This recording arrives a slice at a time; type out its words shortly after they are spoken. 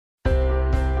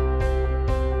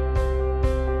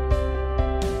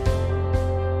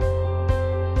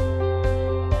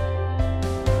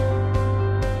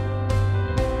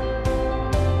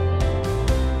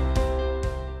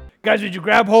Guys, would you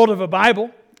grab hold of a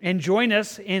Bible and join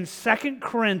us in 2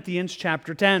 Corinthians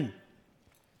chapter 10.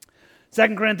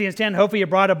 2 Corinthians 10, hopefully you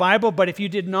brought a Bible, but if you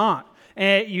did not,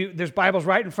 there's Bibles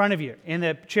right in front of you. In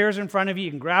the chairs in front of you, you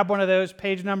can grab one of those,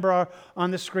 page number on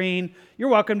the screen. You're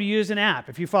welcome to use an app.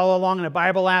 If you follow along in a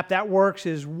Bible app, that works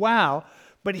as well.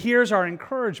 But here's our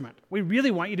encouragement. We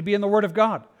really want you to be in the Word of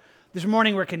God. This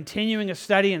morning we're continuing a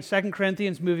study in 2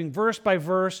 Corinthians, moving verse by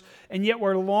verse, and yet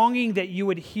we're longing that you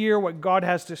would hear what God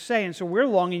has to say, and so we're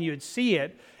longing you would see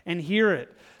it and hear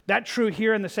it. That's true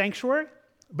here in the sanctuary,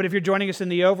 but if you're joining us in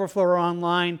the overflow or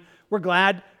online, we're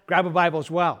glad. Grab a Bible as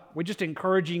well. We're just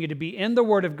encouraging you to be in the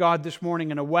Word of God this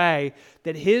morning in a way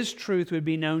that His truth would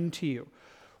be known to you.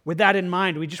 With that in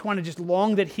mind, we just want to just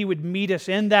long that He would meet us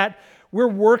in that. We're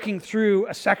working through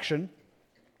a section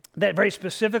that very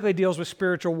specifically deals with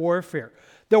spiritual warfare.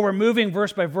 Though we're moving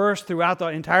verse by verse throughout the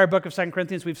entire book of 2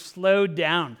 Corinthians, we've slowed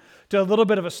down to a little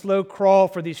bit of a slow crawl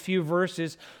for these few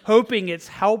verses, hoping it's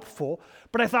helpful.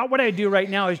 But I thought what I'd do right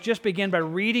now is just begin by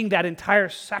reading that entire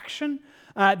section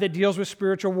that deals with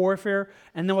spiritual warfare,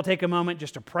 and then we'll take a moment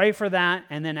just to pray for that,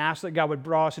 and then ask that God would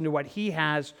draw us into what He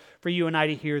has for you and I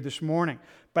to hear this morning.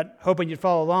 But hoping you'd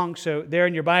follow along, so there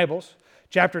in your Bibles,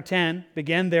 chapter 10,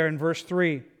 begin there in verse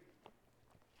 3.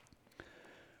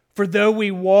 For though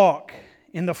we walk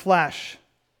in the flesh,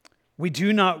 we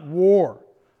do not war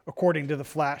according to the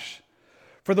flesh.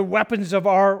 For the weapons of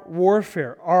our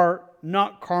warfare are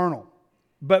not carnal,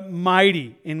 but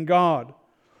mighty in God,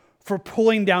 for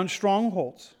pulling down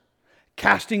strongholds,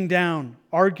 casting down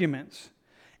arguments,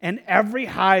 and every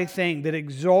high thing that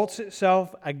exalts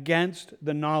itself against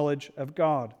the knowledge of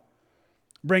God,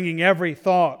 bringing every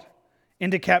thought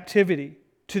into captivity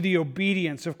to the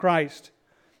obedience of Christ,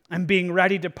 and being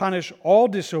ready to punish all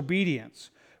disobedience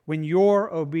when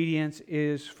your obedience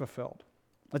is fulfilled.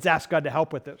 Let's ask God to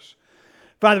help with this.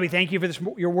 Father, we thank you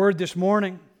for your word this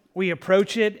morning. We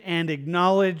approach it and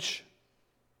acknowledge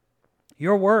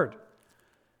your word.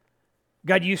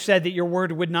 God, you said that your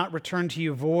word would not return to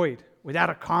you void without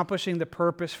accomplishing the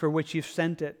purpose for which you've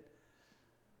sent it.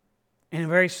 In a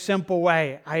very simple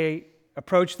way, I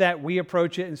approach that, we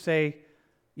approach it and say,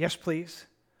 yes, please.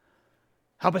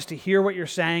 Help us to hear what you're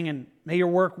saying, and may your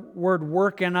word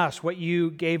work in us what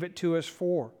you gave it to us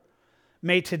for.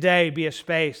 May today be a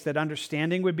space that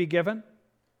understanding would be given,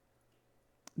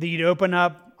 that you'd open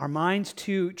up our minds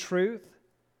to truth.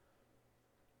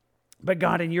 But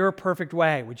God, in your perfect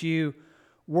way, would you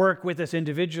work with us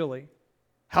individually,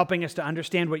 helping us to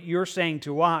understand what you're saying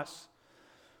to us,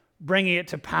 bringing it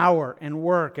to power and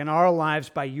work in our lives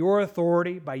by your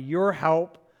authority, by your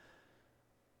help,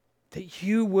 that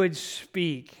you would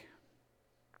speak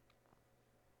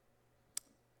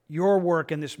your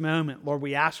work in this moment. Lord,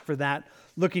 we ask for that,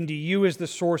 looking to you as the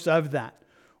source of that.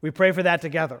 We pray for that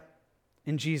together.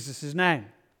 In Jesus' name,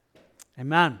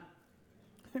 amen.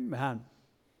 Amen.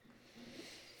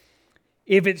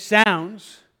 If it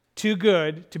sounds too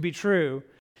good to be true,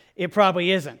 it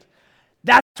probably isn't.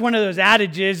 That's one of those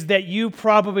adages that you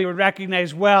probably would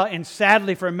recognize well, and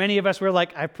sadly for many of us, we're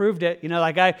like, I proved it.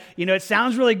 It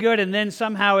sounds really good, and then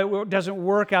somehow it doesn't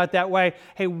work out that way.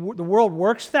 Hey, the world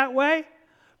works that way,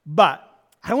 but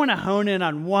I want to hone in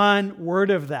on one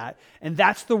word of that, and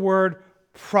that's the word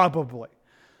probably.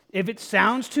 If it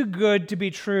sounds too good to be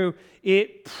true,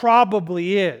 it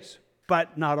probably is,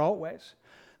 but not always.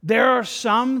 There are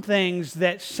some things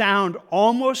that sound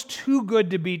almost too good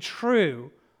to be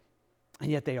true, and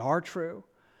yet they are true.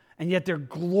 And yet they're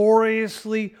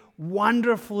gloriously,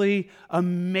 wonderfully,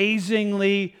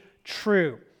 amazingly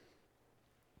true.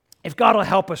 If God will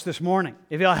help us this morning,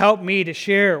 if He'll help me to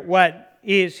share what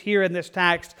is here in this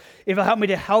text, if He'll help me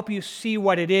to help you see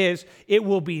what it is, it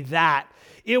will be that.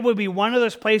 It would be one of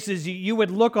those places you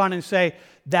would look on and say,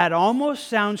 that almost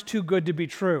sounds too good to be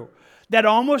true. That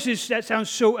sounds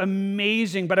so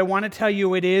amazing, but I want to tell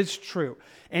you it is true.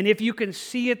 And if you can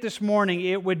see it this morning,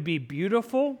 it would be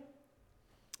beautiful,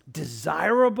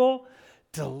 desirable,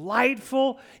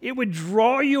 delightful. It would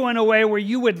draw you in a way where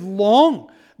you would long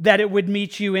that it would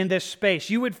meet you in this space.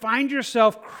 You would find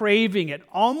yourself craving it,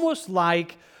 almost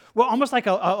like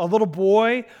a little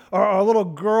boy or a little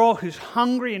girl who's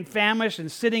hungry and famished and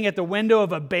sitting at the window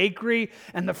of a bakery,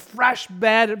 and the fresh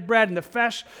bread and the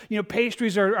fresh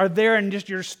pastries are there, and just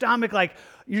your stomach, like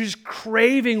you're just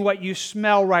craving what you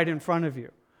smell right in front of you.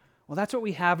 Well, that's what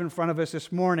we have in front of us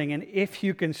this morning, and if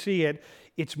you can see it,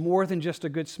 it's more than just a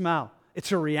good smell.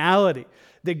 It's a reality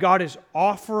that God is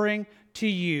offering to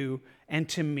you and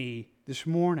to me this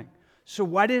morning. So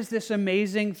what is this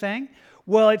amazing thing?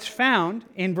 Well, it's found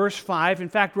in verse 5. In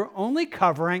fact, we're only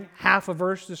covering half a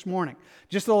verse this morning,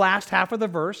 just the last half of the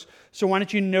verse. So why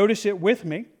don't you notice it with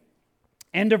me?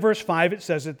 End of verse 5, it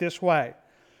says it this way: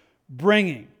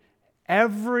 bringing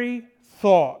every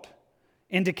thought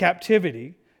into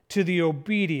captivity to the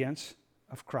obedience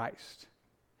of Christ.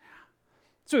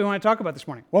 That's what we want to talk about this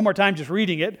morning. One more time, just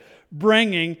reading it.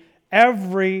 Bringing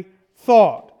every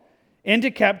thought into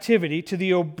captivity to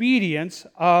the obedience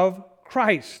of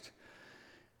Christ.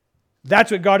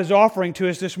 That's what God is offering to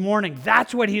us this morning.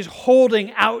 That's what He's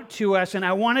holding out to us. And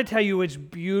I want to tell you, it's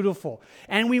beautiful.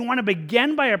 And we want to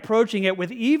begin by approaching it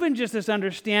with even just this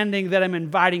understanding that I'm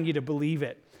inviting you to believe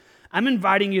it. I'm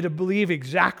inviting you to believe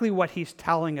exactly what He's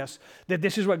telling us, that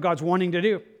this is what God's wanting to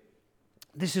do.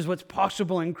 This is what's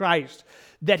possible in Christ,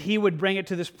 that He would bring it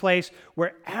to this place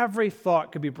where every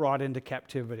thought could be brought into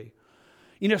captivity.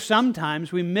 You know,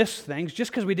 sometimes we miss things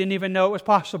just because we didn't even know it was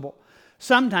possible.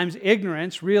 Sometimes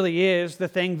ignorance really is the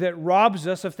thing that robs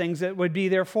us of things that would be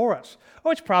there for us.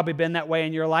 Oh, it's probably been that way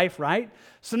in your life, right?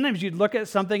 Sometimes you'd look at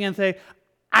something and say,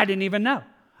 I didn't even know.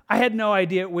 I had no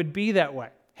idea it would be that way.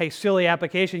 Hey, silly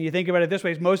application. You think about it this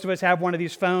way. Most of us have one of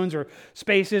these phones or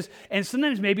spaces, and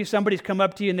sometimes maybe somebody's come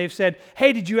up to you and they've said,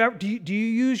 hey, do you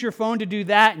use your phone to do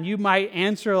that? And you might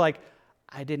answer like,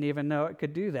 I didn't even know it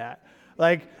could do that.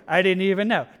 Like, I didn't even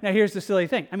know. Now, here's the silly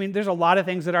thing. I mean, there's a lot of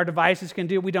things that our devices can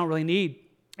do we don't really need.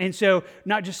 And so,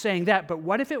 not just saying that, but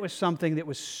what if it was something that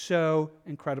was so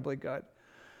incredibly good?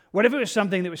 What if it was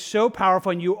something that was so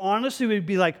powerful and you honestly would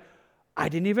be like, I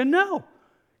didn't even know.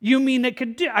 You mean it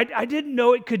could do? I didn't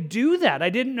know it could do that. I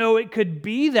didn't know it could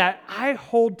be that. I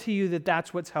hold to you that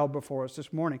that's what's held before us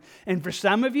this morning. And for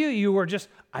some of you, you were just,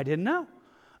 I didn't know.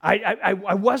 I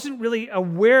wasn't really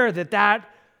aware that that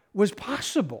was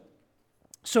possible.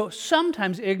 So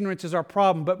sometimes ignorance is our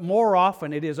problem, but more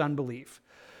often it is unbelief.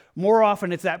 More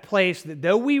often it's that place that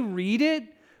though we read it,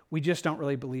 we just don't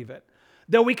really believe it.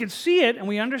 Though we can see it and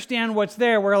we understand what's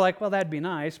there, we're like, well, that'd be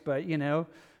nice, but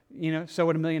so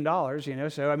would $1 million,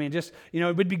 so I mean, just,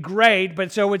 it would be great,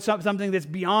 but so would something that's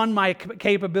beyond my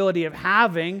capability of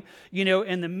having,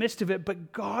 in the midst of it.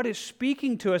 But God is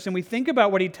speaking to us, and we think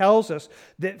about what He tells us,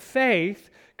 that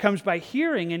faith comes by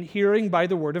hearing, and hearing by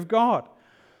the Word of God.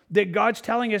 That God's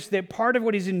telling us that part of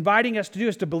what He's inviting us to do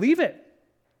is to believe it,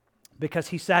 because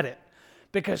He said it.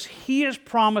 Because He has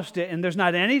promised it, and there's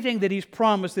not anything that He's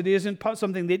promised that isn't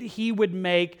something that He would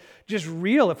make just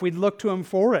real if we'd look to Him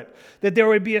for it. That there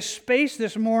would be a space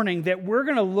this morning that we're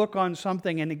going to look on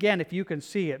something, and again, if you can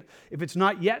see it, if it's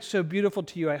not yet so beautiful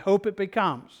to you, I hope it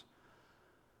becomes.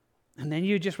 And then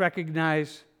you just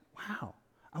recognize, wow,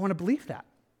 I want to believe that.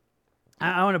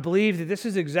 I want to believe that this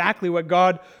is exactly what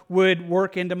God would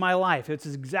work into my life. It's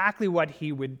exactly what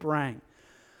He would bring.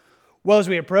 Well, as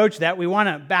we approach that, we want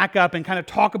to back up and kind of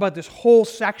talk about this whole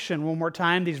section one more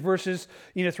time, these verses,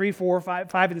 3, 4,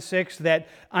 5, and 6 that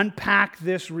unpack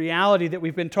this reality that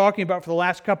we've been talking about for the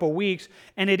last couple of weeks.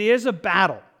 And it is a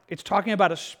battle. It's talking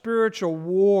about a spiritual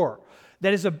war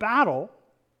that is a battle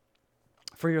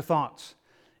for your thoughts.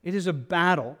 It is a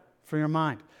battle for your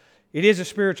mind. It is a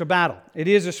spiritual battle. It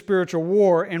is a spiritual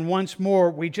war. And once more,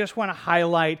 we just want to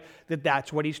highlight that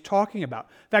that's what He's talking about.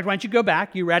 In fact, why don't you go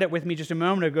back? You read it with me just a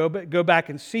moment ago, but go back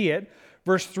and see it.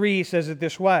 Verse 3 says it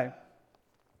this way: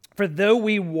 For though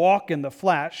we walk in the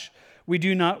flesh, we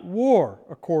do not war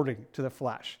according to the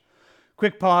flesh.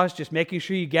 Quick pause, just making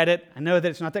sure you get it. I know that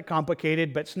it's not that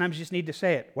complicated, but sometimes you just need to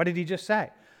say it. What did he just say?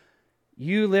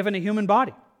 You live in a human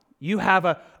body. You have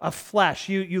a flesh.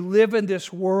 You live in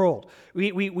this world.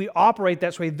 We operate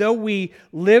this way. Though we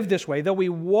live this way, though we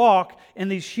walk in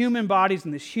these human bodies, in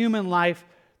this human life,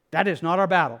 that is not our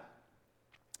battle.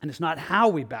 And it's not how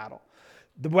we battle.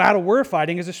 The battle we're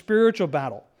fighting is a spiritual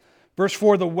battle. Verse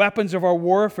 4, the weapons of our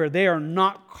warfare, they are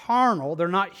not carnal, they're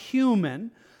not human,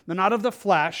 they're not of the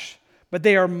flesh, but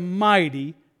they are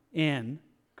mighty in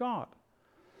God.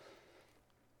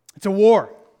 It's a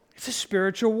war. It's a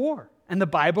spiritual war. And the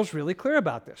Bible's really clear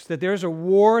about this, that there's a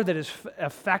war that is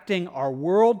affecting our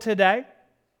world today.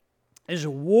 There's a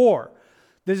war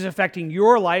that is affecting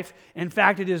your life. In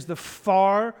fact, it is the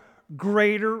far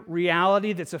greater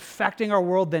reality that's affecting our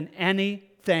world than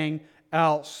anything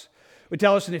else. We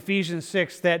tell us in Ephesians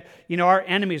 6 that, our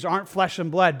enemies aren't flesh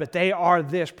and blood, but they are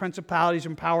principalities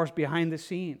and powers behind the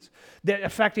scenes. That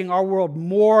affecting our world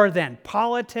more than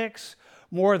politics,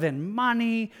 more than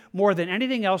money, more than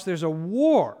anything else. There's a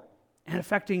war. And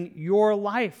affecting your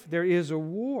life, there is a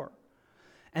war.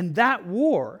 And that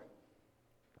war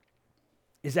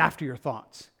is after your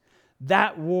thoughts.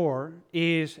 That war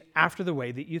is after the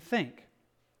way that you think.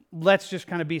 Let's just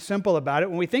kind of be simple about it.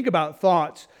 When we think about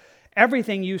thoughts,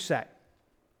 everything you say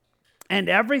and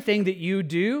everything that you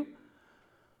do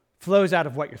flows out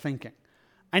of what you're thinking.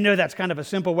 I know that's kind of a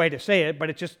simple way to say it, but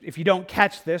it's just, if you don't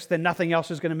catch this, then nothing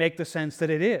else is going to make the sense that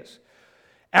it is.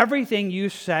 Everything you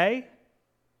say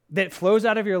that flows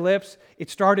out of your lips, it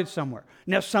started somewhere.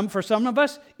 Now, for some of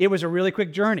us, it was a really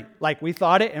quick journey. Like, we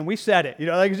thought it and we said it.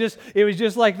 Like it was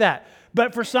just like that.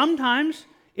 But for sometimes,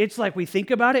 it's like we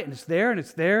think about it and it's there and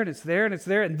it's there and it's there and it's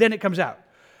there, and then it comes out.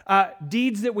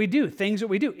 Deeds that we do, things that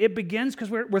we do. It begins because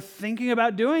we're thinking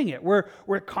about doing it.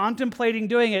 We're contemplating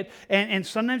doing it, and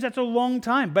sometimes that's a long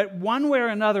time. But one way or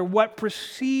another, what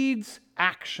precedes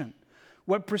action,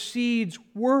 what precedes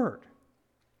word,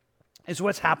 is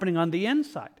what's happening on the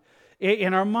inside,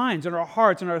 in our minds, in our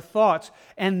hearts, in our thoughts,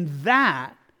 and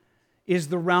that is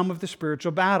the realm of the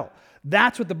spiritual battle.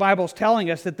 That's what the Bible's telling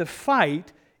us, that the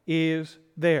fight is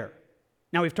there.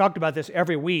 Now, we've talked about this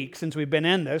every week since we've been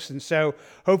in this, and so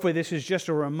hopefully this is just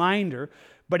a reminder.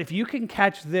 But if you can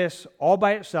catch this all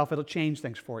by itself, it'll change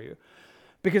things for you.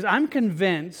 Because I'm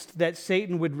convinced that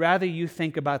Satan would rather you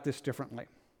think about this differently.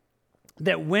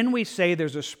 That when we say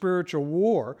there's a spiritual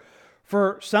war,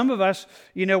 for some of us,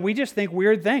 we just think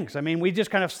weird things. I mean, we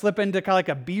just kind of slip into kind of like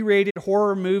a B-rated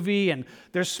horror movie, and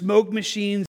there's smoke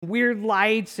machines, weird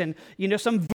lights, and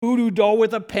some voodoo doll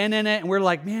with a pen in it, and we're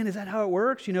like, man, is that how it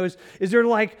works? Is there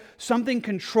like something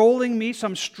controlling me,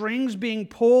 some strings being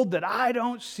pulled that I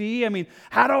don't see? I mean,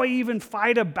 how do I even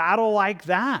fight a battle like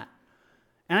that?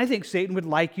 And I think Satan would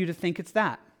like you to think it's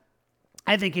that.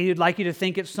 I think he'd like you to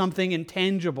think it's something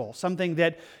intangible, something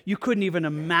that you couldn't even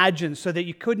imagine, so that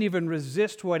you couldn't even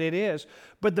resist what it is.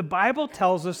 But the Bible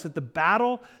tells us that the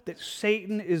battle that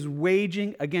Satan is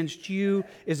waging against you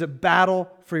is a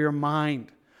battle for your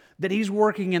mind. That he's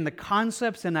working in the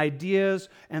concepts and ideas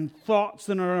and thoughts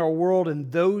that are in our world,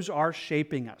 and those are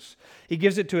shaping us. He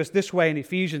gives it to us this way in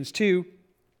Ephesians 2.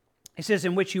 He says,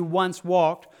 in which you once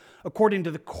walked according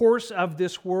to the course of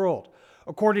this world,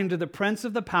 according to the prince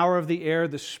of the power of the air,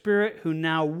 the spirit who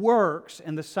now works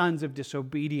in the sons of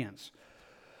disobedience.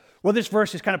 Well, this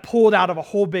verse is kind of pulled out of a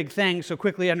whole big thing, so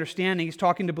quickly understanding, he's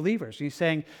talking to believers. He's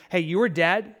saying, hey, you were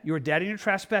dead. You were dead in your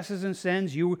trespasses and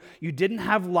sins. You didn't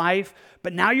have life,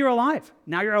 but now you're alive.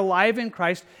 Now you're alive in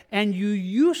Christ, and you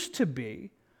used to be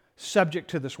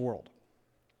subject to this world.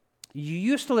 You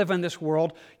used to live in this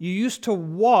world. You used to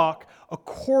walk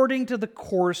according to the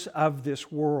course of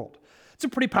this world. It's a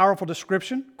pretty powerful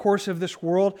description, course of this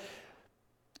world.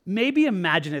 Maybe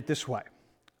imagine it this way.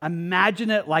 Imagine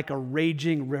it like a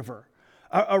raging river,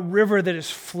 a river that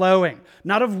is flowing,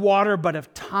 not of water, but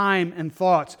of time and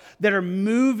thoughts that are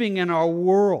moving in our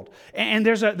world. And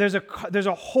there's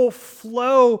a whole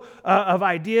flow of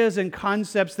ideas and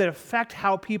concepts that affect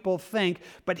how people think.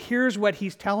 But here's what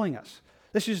he's telling us.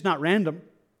 This is not random.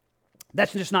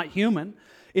 That's just not human.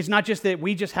 It's not just that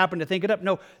we just happen to think it up.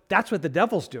 No, that's what the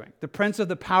devil's doing. The prince of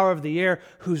the power of the air,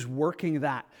 who's working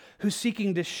that, who's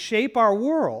seeking to shape our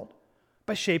world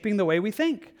by shaping the way we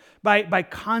think, by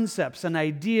concepts and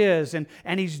ideas,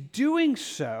 and he's doing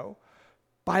so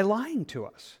by lying to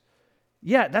us.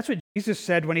 Yeah, that's what Jesus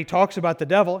said when he talks about the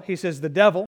devil. He says the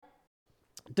devil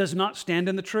does not stand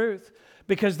in the truth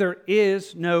because there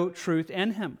is no truth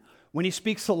in him. When he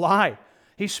speaks a lie,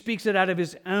 he speaks it out of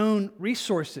his own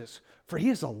resources. For he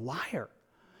is a liar,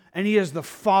 and he is the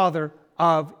father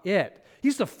of it.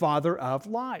 He's the father of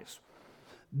lies.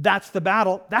 That's the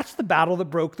battle. That's the battle that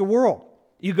broke the world.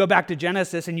 You go back to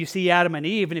Genesis and you see Adam and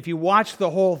Eve, and if you watch the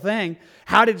whole thing,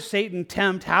 how did Satan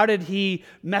tempt? How did he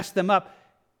mess them up?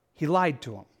 He lied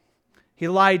to them. He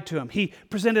lied to him. He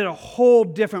presented a whole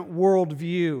different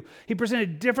worldview. He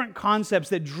presented different concepts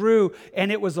that drew, and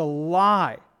it was a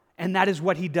lie. And that is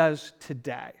what he does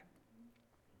today.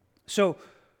 So,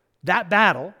 that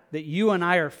battle that you and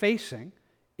I are facing,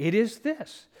 it is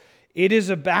this. It is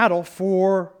a battle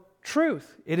for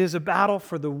truth. It is a battle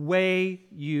for the way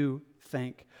you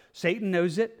think. Satan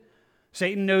knows it.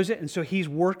 Satan knows it, and so he's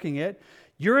working it.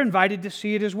 You're invited to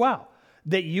see it as well.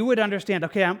 That you would understand,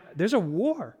 okay, there's a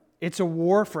war. It's a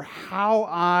war for how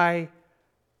I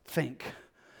think,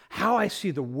 how I see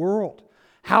the world,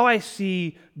 how I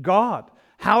see God,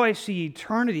 how I see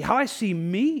eternity, how I see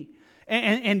me.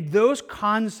 And those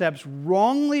concepts,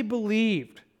 wrongly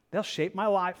believed, they'll shape my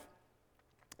life.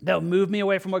 They'll move me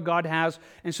away from what God has.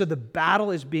 And so the battle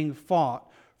is being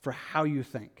fought for how you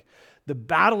think. The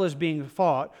battle is being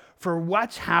fought for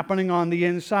what's happening on the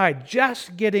inside.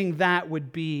 Just getting that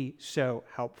would be so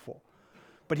helpful.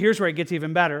 But here's where it gets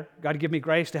even better. God give me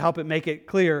grace to help it make it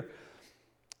clear.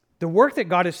 The work that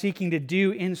God is seeking to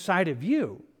do inside of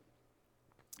you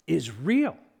is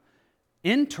real,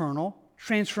 internal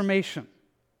transformation.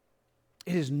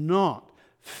 It is not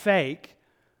fake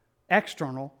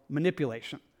external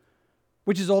manipulation,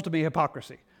 which is ultimately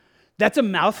hypocrisy. That's a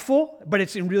mouthful, but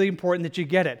it's really important that you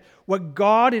get it. What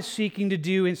God is seeking to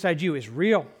do inside you is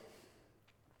real.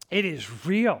 It is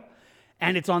real,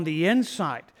 and it's on the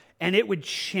inside, and it would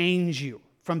change you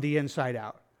from the inside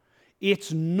out.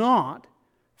 It's not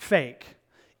fake.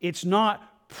 It's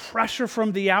not pressure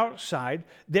from the outside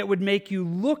that would make you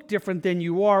look different than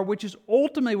you are, which is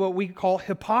ultimately what we call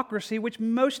hypocrisy, which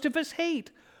most of us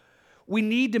hate. We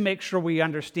need to make sure we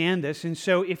understand this, and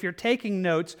so if you're taking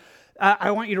notes,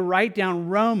 I want you to write down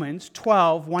Romans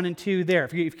 12, 1 and 2 there.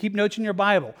 If you keep notes in your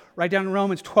Bible, write down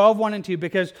Romans 12, 1 and 2,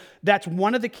 because that's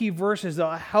one of the key verses that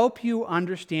will help you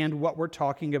understand what we're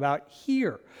talking about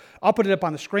here. I'll put it up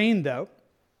on the screen, though.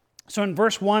 So in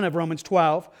verse 1 of Romans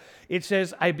 12, it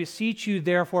says, I beseech you,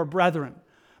 therefore, brethren,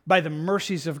 by the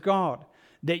mercies of God,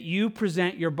 that you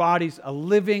present your bodies a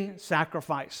living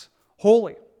sacrifice,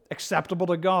 holy, acceptable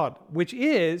to God, which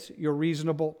is your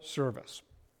reasonable service.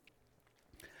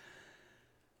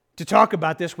 To talk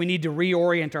about this, we need to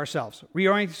reorient ourselves.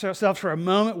 Reorient ourselves for a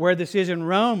moment where this is in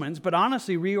Romans, but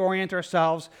honestly, reorient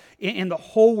ourselves in the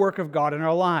whole work of God in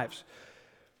our lives.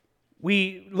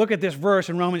 We look at this verse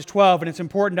in Romans 12, and it's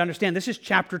important to understand this is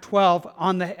chapter 12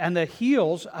 on the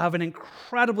heels of an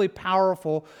incredibly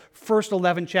powerful first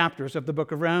 11 chapters of the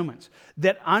book of Romans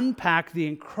that unpack the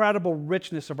incredible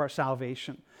richness of our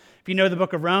salvation. If you know the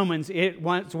book of Romans, it's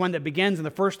one that begins in the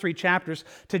first 3 chapters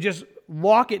to just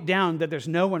lock it down that there's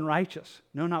no one righteous.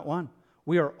 No, not one.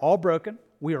 We are all broken.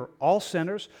 We are all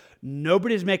sinners.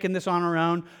 Nobody's making this on our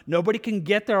own. Nobody can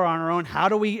get there on our own. How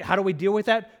do we deal with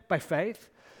that? By faith.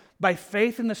 By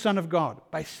faith in the Son of God.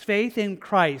 By faith in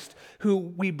Christ, who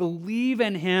we believe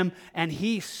in Him, and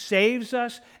He saves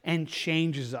us and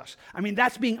changes us. I mean,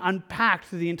 that's being unpacked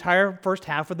through the entire first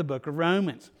half of the book of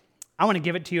Romans. I want to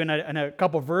give it to you in a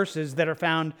couple verses that are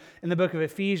found in the book of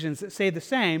Ephesians that say the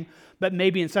same, but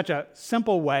maybe in such a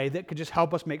simple way that could just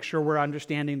help us make sure we're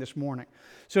understanding this morning.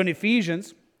 So in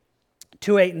Ephesians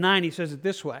 2, 8, and 9, he says it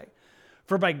this way,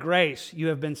 for by grace you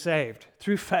have been saved,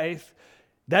 through faith,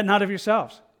 that not of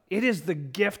yourselves. It is the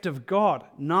gift of God,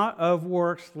 not of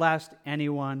works, lest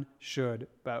anyone should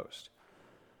boast.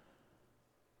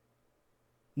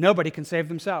 Nobody can save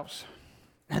themselves.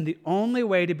 And the only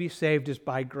way to be saved is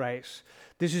by grace.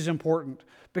 This is important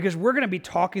because we're going to be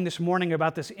talking this morning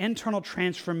about this internal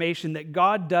transformation that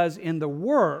God does in the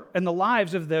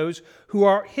lives of those who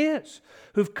are His,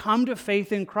 who've come to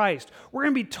faith in Christ. We're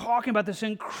going to be talking about this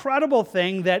incredible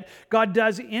thing that God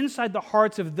does inside the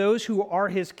hearts of those who are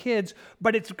His kids,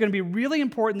 but it's going to be really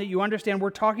important that you understand we're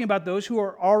talking about those who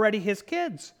are already His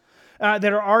kids.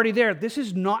 That are already there. This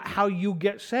is not how you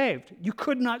get saved. You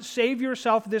could not save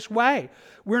yourself this way.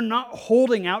 We're not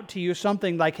holding out to you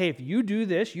something like, hey, if you do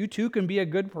this, you too can be a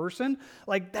good person.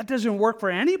 Like, that doesn't work for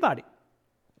anybody.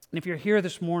 And if you're here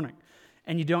this morning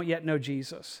and you don't yet know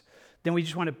Jesus, then we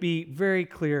just want to be very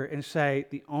clear and say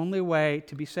the only way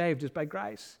to be saved is by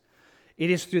grace. It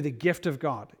is through the gift of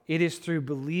God. It is through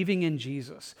believing in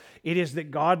Jesus. It is that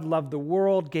God loved the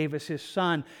world, gave us His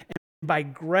Son, and by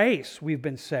grace, we've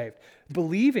been saved.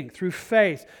 Believing through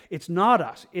faith, it's not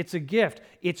us. It's a gift.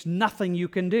 It's nothing you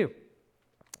can do.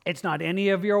 It's not any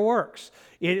of your works.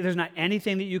 There's not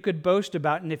anything that you could boast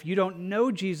about. And if you don't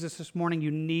know Jesus this morning, you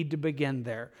need to begin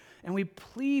there. And we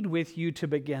plead with you to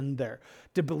begin there,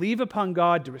 to believe upon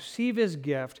God, to receive His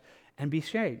gift, and be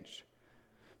changed.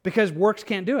 Because works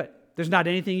can't do it. There's not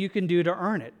anything you can do to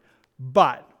earn it.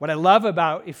 But what I love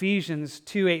about Ephesians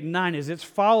 2, 8, and 9 is it's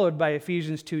followed by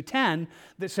Ephesians 2:10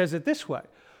 that says it this way,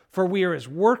 for we are His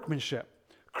workmanship,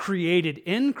 created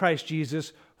in Christ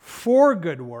Jesus for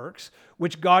good works,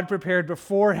 which God prepared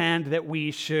beforehand that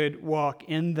we should walk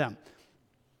in them.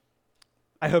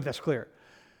 I hope that's clear.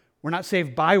 We're not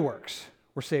saved by works.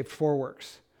 We're saved for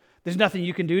works. There's nothing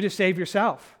you can do to save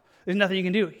yourself. There's nothing you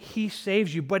can do. He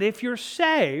saves you. But if you're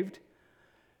saved,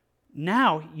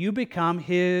 now you become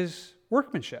His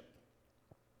workmanship.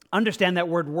 Understand that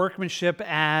word workmanship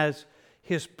as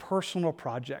His personal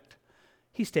project.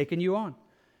 He's taken you on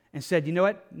and said, you know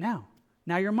what? Now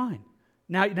you're mine.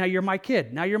 Now you're my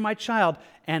kid. Now you're my child.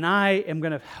 And I am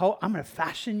going to help. I'm going to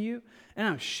fashion you and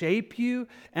I'm going to shape you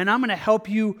and I'm going to help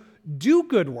you do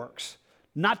good works.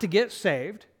 Not to get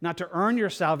saved, not to earn your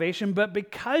salvation, but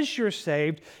because you're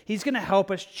saved, He's going to help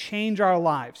us change our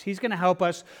lives. He's going to help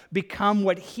us become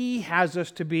what He has us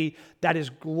to be that is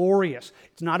glorious.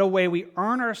 It's not a way we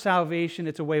earn our salvation,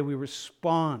 it's a way we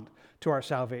respond to our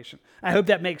salvation. I hope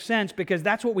that makes sense because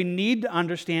that's what we need to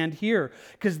understand here,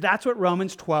 because that's what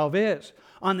Romans 12 is.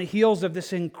 On the heels of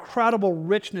this incredible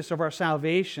richness of our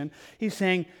salvation, he's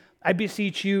saying, I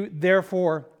beseech you,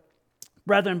 therefore,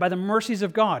 Brethren, by the mercies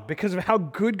of God, because of how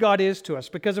good God is to us,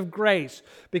 because of grace,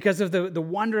 because of the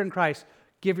wonder in Christ,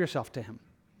 give yourself to Him.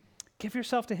 Give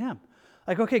yourself to Him.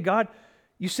 Like, okay, God,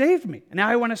 you saved me. And now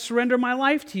I want to surrender my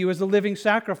life to you as a living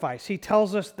sacrifice. He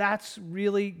tells us that's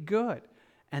really good.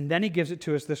 And then He gives it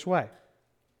to us this way.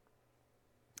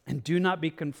 And do not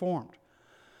be conformed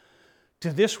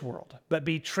to this world, but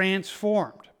be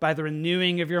transformed by the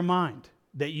renewing of your mind,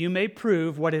 that you may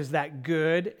prove what is that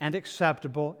good and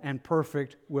acceptable and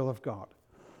perfect will of God.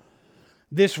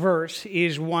 This verse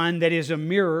is one that is a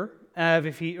mirror of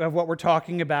what we're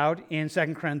talking about in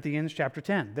 2 Corinthians chapter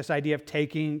 10, this idea of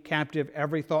taking captive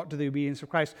every thought to the obedience of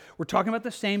Christ. We're talking about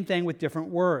the same thing with different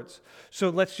words. So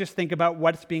let's just think about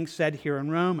what's being said here in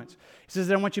Romans. He says,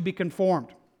 I don't want you to be conformed.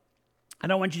 I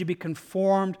don't want you to be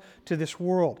conformed to this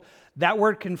world. That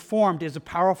word conformed is a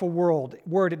powerful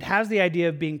word. It has the idea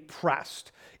of being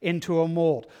pressed into a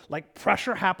mold, like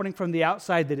pressure happening from the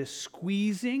outside that is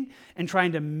squeezing and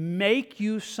trying to make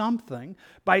you something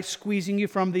by squeezing you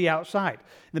from the outside.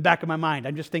 In the back of my mind,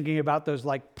 I'm just thinking about those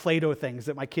like Play-Doh things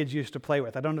that my kids used to play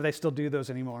with. I don't know if they still do those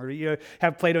anymore. You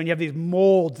have Play-Doh and you have these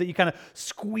molds that you kind of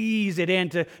squeeze it in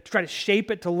to try to shape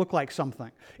it to look like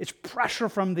something. It's pressure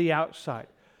from the outside.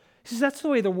 He says that's the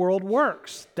way the world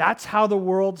works. That's how the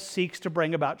world seeks to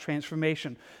bring about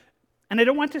transformation. And I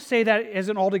don't want to say that as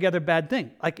an altogether bad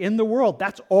thing. Like in the world,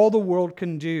 that's all the world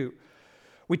can do.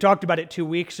 We talked about it 2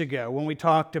 weeks ago when we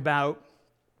talked about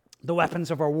the weapons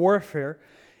of our warfare.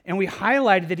 And we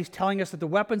highlighted that he's telling us that the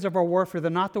weapons of our warfare, they're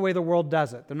not the way the world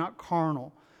does it. They're not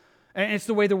carnal. And it's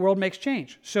the way the world makes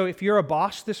change. So if you're a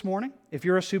boss this morning, if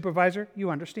you're a supervisor,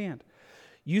 you understand.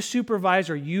 You supervise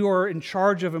or you are in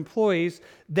charge of employees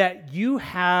that you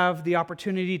have the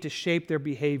opportunity to shape their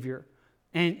behavior.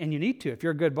 And you need to if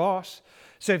you're a good boss.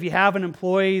 So if you have an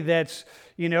employee that's,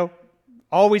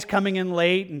 always coming in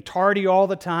late and tardy all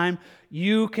the time,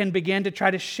 you can begin to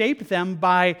try to shape them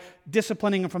by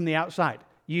disciplining them from the outside.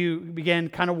 You begin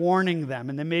kind of warning them,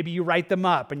 and then maybe you write them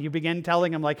up, and you begin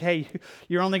telling them like, hey,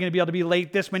 you're only going to be able to be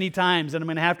late this many times, and I'm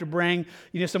going to have to bring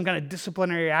some kind of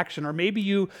disciplinary action. Or maybe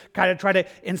you kind of try to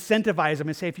incentivize them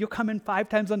and say, if you'll come in 5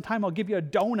 times on time, I'll give you a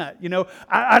donut.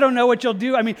 I don't know what you'll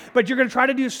do. But you're going to try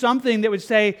to do something that would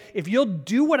say, if you'll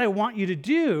do what I want you to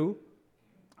do,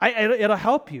 it'll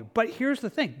help you. But here's the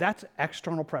thing, that's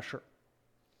external pressure.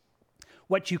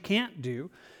 What you can't do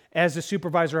as a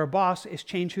supervisor or a boss is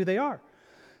change who they are.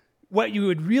 What you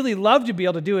would really love to be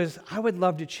able to do is, I would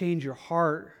love to change your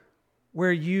heart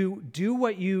where you do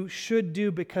what you should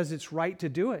do because it's right to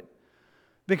do it,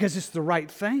 because it's the right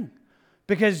thing,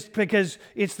 because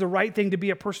it's the right thing to be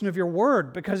a person of your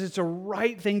word, because it's a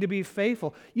right thing to be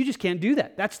faithful. You just can't do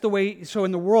that. That's the way. So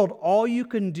in the world, all you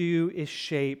can do is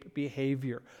shape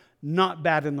behavior. Not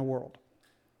bad in the world.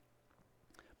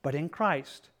 But in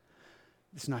Christ,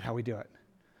 that's not how we do it.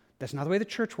 That's not the way the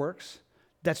church works.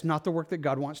 That's not the work that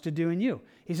God wants to do in you.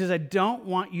 He says, I don't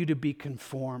want you to be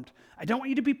conformed. I don't want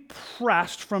you to be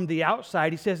pressed from the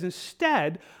outside. He says,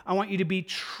 instead, I want you to be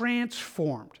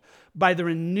transformed by the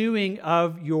renewing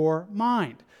of your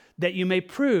mind, that you may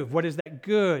prove what is that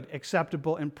good,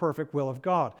 acceptable, and perfect will of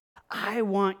God. I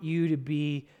want you to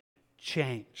be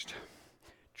changed,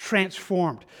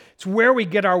 transformed. It's where we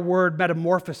get our word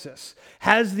metamorphosis.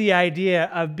 Has the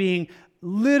idea of being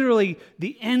literally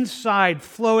the inside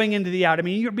flowing into the out.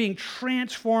 You're being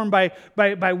transformed by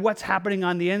what's happening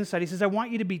on the inside. He says, I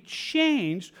want you to be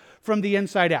changed from the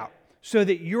inside out so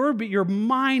that your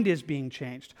mind is being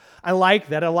changed. I like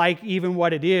that. I like even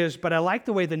what it is, but I like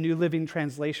the way the New Living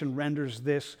Translation renders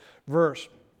this verse,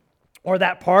 or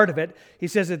that part of it. He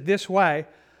says it this way,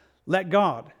 let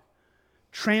God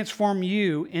transform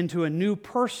you into a new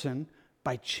person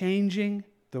by changing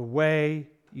the way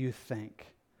you think.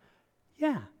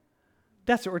 Yeah,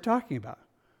 that's what we're talking about.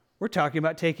 We're talking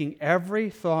about taking every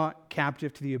thought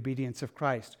captive to the obedience of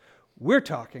Christ. We're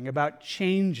talking about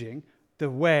changing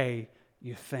the way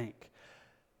you think.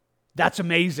 That's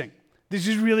amazing. This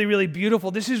is really, really beautiful.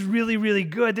 This is really, really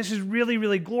good. This is really,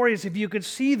 really glorious. If you could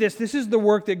see this, this is the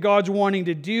work that God's wanting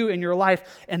to do in your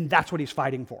life, and that's what He's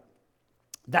fighting for.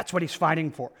 That's what He's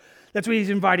fighting for. That's what He's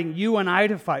inviting you and I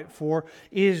to fight for,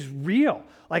 is real.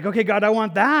 Like, okay, God, I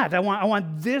want that. I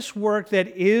want this work that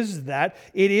is that.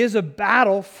 It is a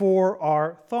battle for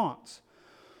our thoughts.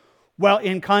 Well,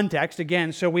 in context,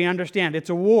 again, so we understand it's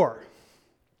a war.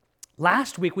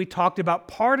 Last week we talked about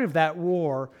part of that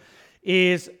war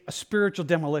is a spiritual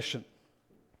demolition.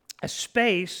 A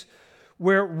space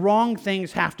where wrong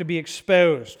things have to be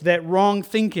exposed, that wrong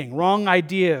thinking, wrong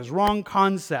ideas, wrong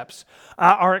concepts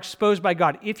are exposed by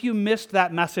God. If you missed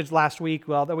that message last week,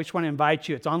 well, we just want to invite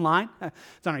you. It's online.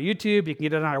 It's on our YouTube. You can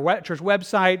get it on our church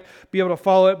website, be able to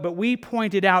follow it. But we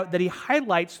pointed out that he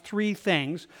highlights 3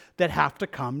 things that have to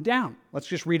come down. Let's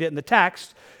just read it in the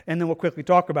text, and then we'll quickly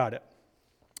talk about it.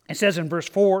 It says in verse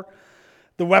 4,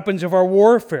 the weapons of our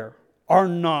warfare are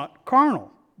not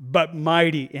carnal, but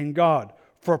mighty in God,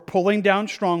 for pulling down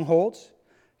strongholds,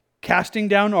 casting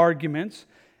down arguments,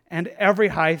 and every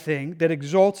high thing that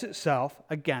exalts itself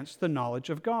against the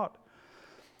knowledge of God.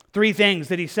 3 things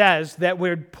that he says that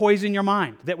would poison your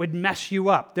mind, that would mess you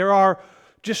up. There are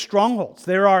just strongholds.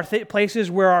 There are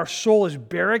places where our soul is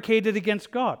barricaded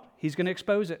against God. He's going to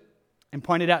expose it and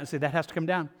point it out and say, that has to come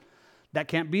down. That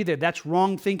can't be there. That's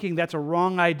wrong thinking. That's a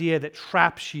wrong idea that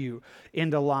traps you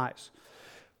into lies.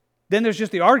 Then there's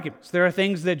just the arguments. There are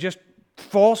things that just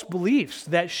false beliefs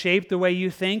that shape the way you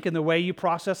think and the way you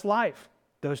process life.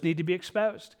 Those need to be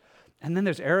exposed. And then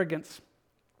there's arrogance,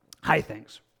 high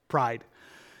things, pride.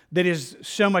 That is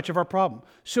so much of our problem.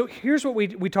 So here's what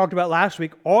we talked about last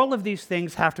week. All of these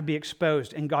things have to be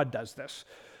exposed, and God does this.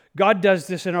 God does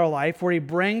this in our life where he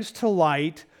brings to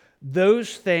light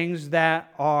those things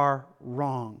that are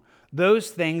wrong, those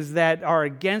things that are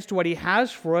against what he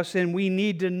has for us, and we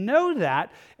need to know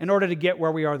that in order to get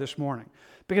where we are this morning.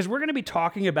 Because we're going to be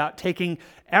talking about taking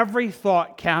every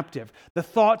thought captive. The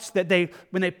thoughts that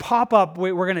when they pop up,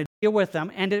 we're going to deal with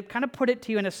them. And to kind of put it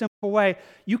to you in a simple way,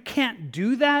 you can't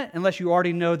do that unless you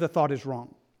already know the thought is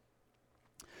wrong.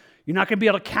 You're not going to be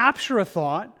able to capture a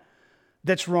thought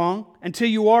that's wrong until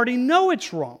you already know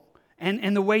it's wrong.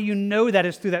 And the way you know that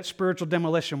is through that spiritual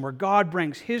demolition where God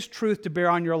brings his truth to bear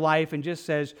on your life and just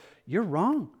says, you're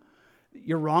wrong.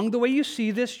 You're wrong the way you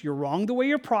see this. You're wrong the way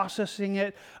you're processing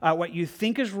it. What you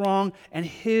think is wrong, and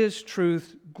his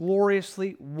truth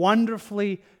gloriously,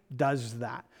 wonderfully does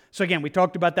that. So again, we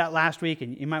talked about that last week,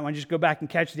 and you might want to just go back and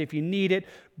catch it if you need it,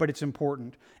 but it's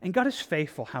important. And God is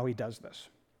faithful how he does this.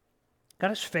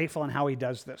 God is faithful in how he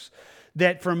does this.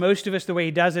 That for most of us, the way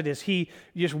he does it is he,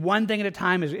 just one thing at a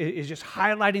time, is just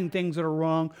highlighting things that are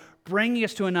wrong, bringing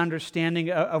us to an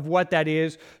understanding of what that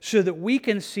is so that we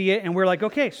can see it and we're like,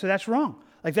 okay, so that's wrong.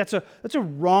 Like that's a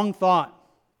wrong thought.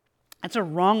 That's a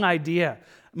wrong idea.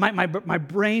 My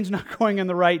brain's not going in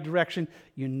the right direction.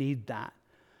 You need that.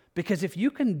 Because if you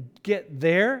can get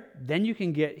there, then you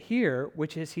can get here,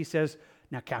 which is, he says,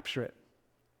 now capture it.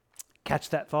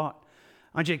 Catch that thought.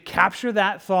 I want you to capture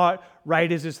that thought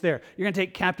right as it's there. You're going to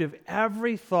take captive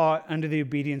every thought under the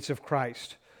obedience of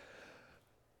Christ.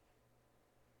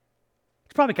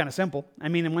 It's probably kind of simple. I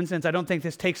mean, in one sense, I don't think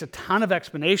this takes a ton of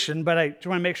explanation, but I just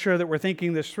want to make sure that we're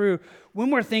thinking this through.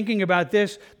 When we're thinking about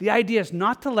this, the idea is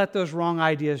not to let those wrong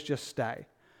ideas just stay.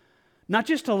 Not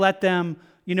just to let them,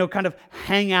 kind of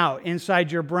hang out inside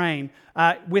your brain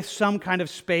with some kind of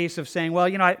space of saying, well,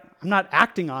 I'm not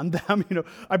acting on them.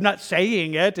 I'm not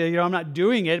saying it. I'm not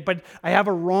doing it, but I have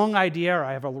a wrong idea or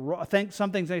I have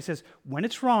something that he says, when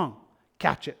it's wrong,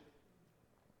 catch it.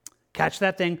 Catch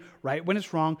that thing right when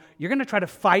it's wrong. You're going to try to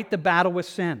fight the battle with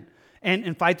sin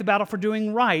and fight the battle for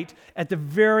doing right at the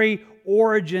very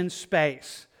origin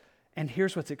space. And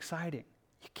here's what's exciting.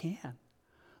 You can.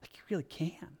 You really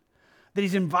can. That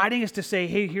he's inviting us to say,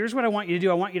 hey, here's what I want you to do.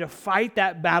 I want you to fight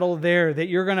that battle there, that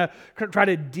you're going to try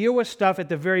to deal with stuff at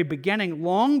the very beginning,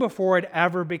 long before it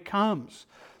ever becomes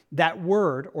that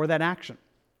word or that action.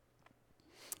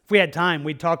 If we had time,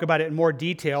 we'd talk about it in more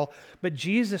detail, but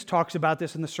Jesus talks about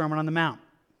this in the Sermon on the Mount.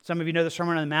 Some of you know the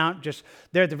Sermon on the Mount, just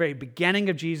there at the very beginning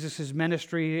of Jesus'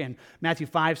 ministry in Matthew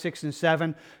 5, 6, and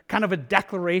 7, kind of a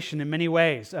declaration in many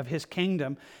ways of his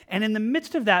kingdom. And in the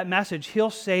midst of that message, he'll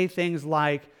say things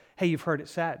like, hey, you've heard it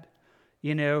said,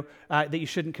 that you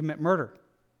shouldn't commit murder.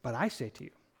 But I say to you,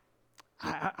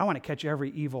 I want to catch every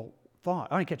evil thought.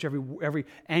 I want to catch every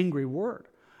angry word.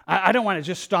 I don't want to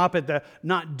just stop at the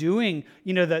not doing,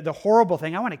 the horrible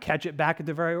thing. I want to catch it back at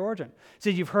the very origin. He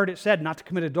said, you've heard it said not to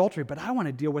commit adultery, but I want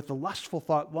to deal with the lustful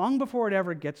thought long before it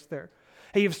ever gets there.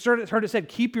 Hey, you've heard it said,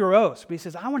 keep your oaths. But he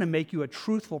says, I want to make you a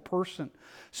truthful person.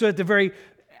 So at the very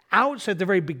outset, the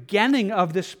very beginning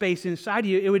of this space inside of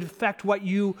you, it would affect what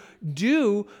you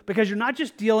do because you're not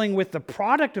just dealing with the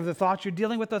product of the thoughts, you're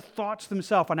dealing with the thoughts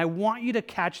themselves. And I want you to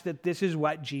catch that this is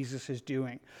what Jesus is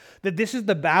doing, that this is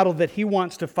the battle that he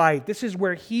wants to fight. This is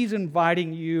where he's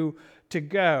inviting you to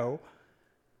go.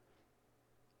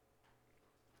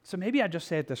 So maybe I just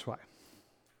say it this way.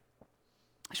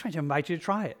 I just want to invite you to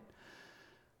try it.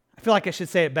 I feel like I should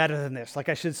say it better than this. Like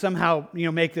I should somehow,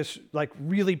 make this like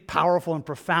really powerful and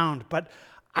profound. But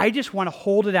I just want to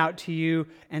hold it out to you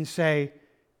and say,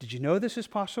 Did you know this is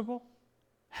possible?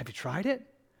 Have you tried it?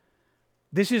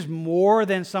 This is more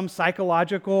than some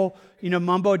psychological,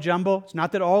 mumbo jumbo. It's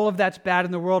not that all of that's bad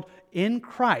in the world. In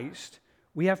Christ,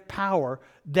 we have power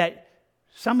that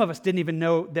some of us didn't even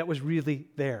know that was really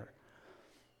there.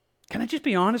 Can I just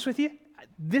be honest with you?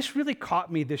 This really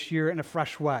caught me this year in a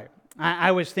fresh way.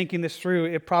 I was thinking this through.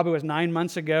 It probably was 9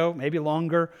 months ago, maybe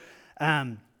longer.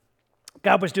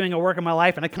 God was doing a work in my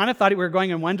life, and I kind of thought we were going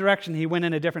in one direction. He went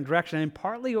in a different direction, and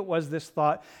partly it was this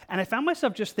thought. And I found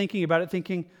myself just thinking about it,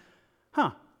 thinking,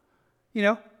 I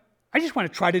just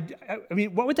want to try to,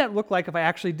 what would that look like if I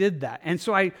actually did that? And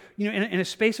so I, in a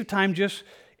space of time, just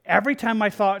every time my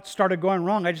thoughts started going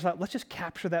wrong, I just thought, let's just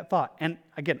capture that thought. And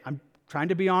again, I'm trying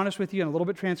to be honest with you and a little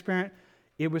bit transparent.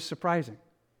 It was surprising.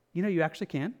 You actually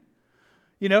can.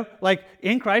 Like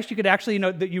in Christ, you could actually,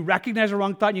 that you recognize a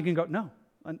wrong thought and you can go,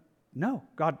 no,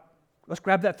 God, let's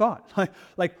grab that thought.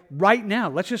 Like right now,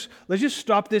 let's just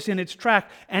stop this in its track.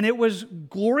 And it was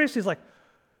glorious. It's like,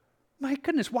 my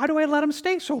goodness, why do I let them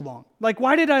stay so long? Like,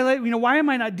 why am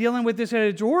I not dealing with this at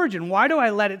its origin? Why do I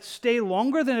let it stay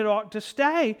longer than it ought to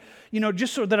stay?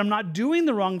 Just so that I'm not doing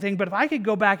the wrong thing. But if I could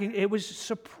go back, it was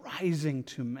surprising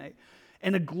to me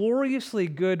in a gloriously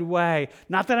good way.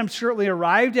 Not that I'm certainly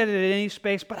arrived at it in any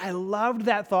space, but I loved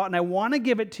that thought, and I want to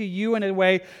give it to you in a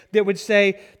way that would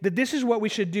say that this is what we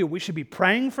should do. We should be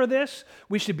praying for this.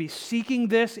 We should be seeking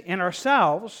this in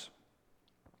ourselves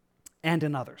and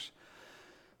in others.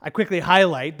 I quickly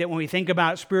highlight that when we think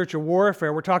about spiritual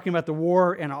warfare, we're talking about the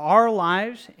war in our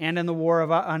lives and in the war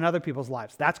on other people's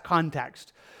lives. That's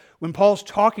context. When Paul's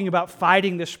talking about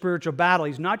fighting this spiritual battle,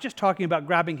 he's not just talking about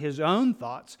grabbing his own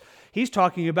thoughts. He's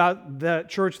talking about the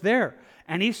church there.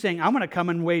 And he's saying, I'm going to come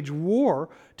and wage war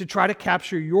to try to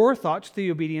capture your thoughts through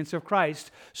the obedience of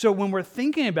Christ. So when we're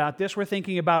thinking about this, we're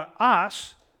thinking about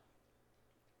us,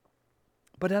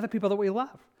 but other people that we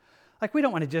love. Like we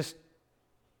don't want to just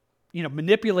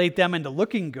manipulate them into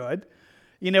looking good.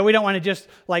 We don't want to just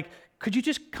could you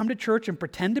just come to church and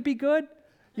pretend to be good?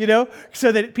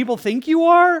 So that people think you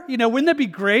are? Wouldn't that be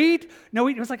great? No,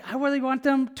 it was like, I really want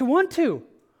them to want to.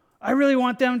 I really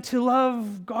want them to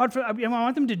love God. I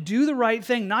want them to do the right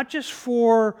thing, not just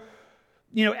for,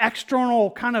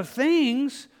 external kind of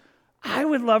things. I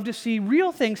would love to see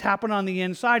real things happen on the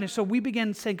inside. And so we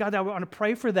began saying, God, I want to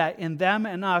pray for that in them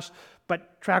and us.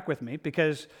 But track with me,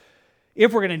 because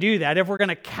if we're going to do that, if we're going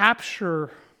to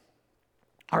capture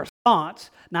our thoughts,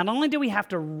 not only do we have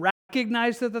to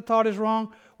recognize that the thought is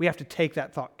wrong, we have to take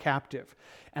that thought captive.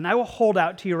 And I will hold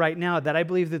out to you right now that I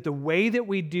believe that the way that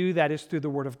we do that is through the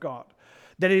Word of God.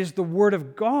 That it is the Word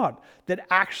of God that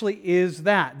actually is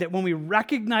that. That when we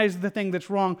recognize the thing that's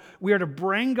wrong, we are to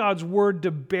bring God's Word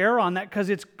to bear on that, because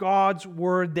it's God's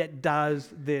Word that does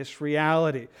this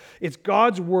reality. It's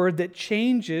God's Word that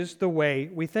changes the way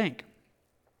we think.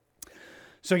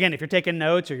 So again, if you're taking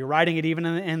notes or you're writing it even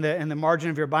in the margin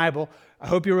of your Bible, I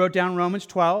hope you wrote down Romans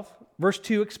 12, verse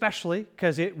 2 especially,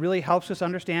 because it really helps us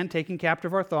understand taking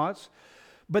captive our thoughts.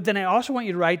 But then I also want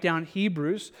you to write down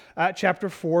Hebrews chapter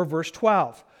 4, verse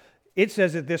 12. It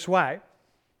says it this way.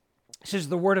 It says,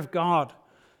 the Word of God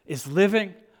is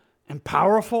living and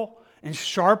powerful and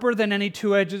sharper than any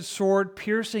two-edged sword,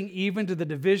 piercing even to the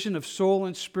division of soul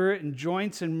and spirit and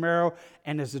joints and marrow,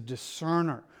 and is a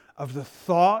discerner of the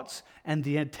thoughts and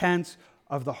the intents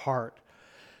of the heart.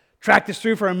 Track this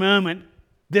through for a moment.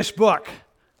 This book,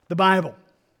 the Bible,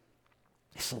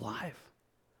 it's alive.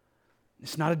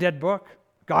 It's not a dead book.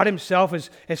 God Himself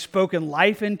has spoken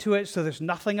life into it, so there's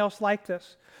nothing else like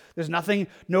this. There's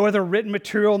no other written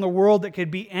material in the world that could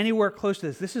be anywhere close to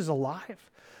this. This is alive.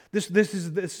 This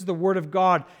is the Word of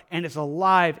God, and it's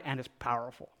alive and it's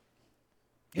powerful.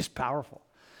 It's powerful.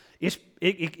 It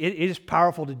is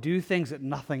powerful to do things that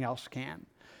nothing else can.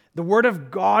 The Word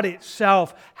of God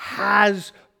itself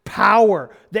has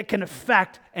power that can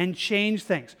affect and change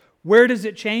things. Where does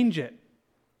it change it?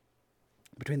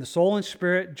 Between the soul and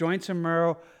spirit, joints and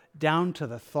marrow, down to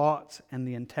the thoughts and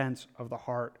the intents of the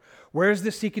heart. Where is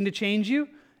this seeking to change you?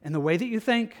 In the way that you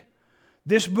think.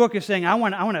 This book is saying, I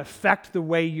want to affect the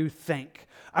way you think.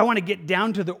 I want to get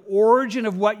down to the origin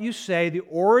of what you say, the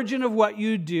origin of what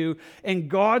you do, and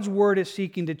God's Word is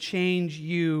seeking to change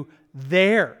you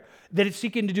there. That it's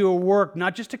seeking to do a work,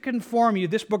 not just to conform you.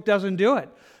 This book doesn't do it.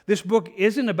 This book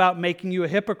isn't about making you a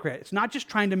hypocrite. It's not just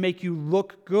trying to make you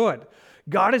look good.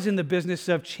 God is in the business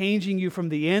of changing you from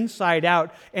the inside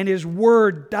out, and His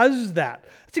Word does that.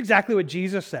 That's exactly what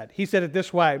Jesus said. He said it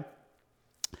this way.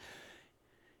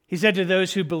 He said to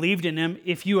those who believed in Him,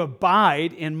 if you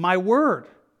abide in my word,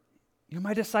 you're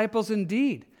my disciples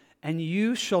indeed, and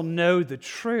you shall know the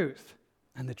truth,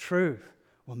 and the truth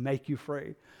will make you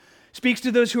free. Speaks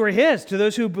to those who are his, to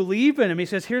those who believe in him. He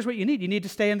says, here's what you need. You need to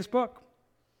stay in this book.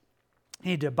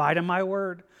 You need to abide in my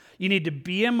word. You need to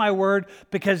be in my word,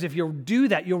 because if you'll do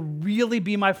that, you'll really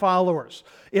be my followers.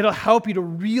 It'll help you to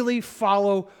really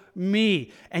follow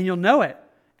me, and you'll know it.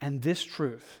 And this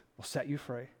truth will set you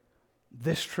free.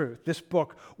 This truth, this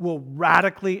book will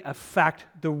radically affect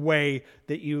the way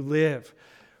that you live.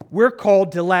 We're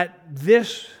called to let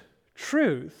this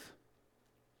truth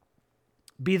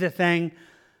be the thing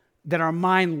that our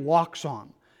mind locks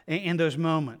on in those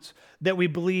moments, that we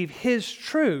believe his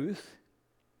truth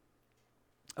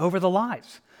over the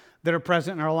lies that are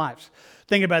present in our lives.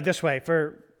 Think about it this way.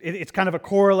 It's kind of a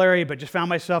corollary, but just found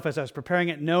myself as I was preparing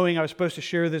it, knowing I was supposed to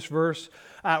share this verse,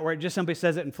 where it just simply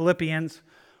says it in Philippians,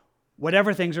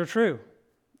 whatever things are true,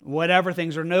 whatever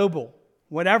things are noble,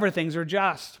 whatever things are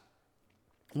just,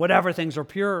 whatever things are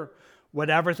pure,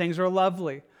 whatever things are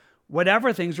lovely,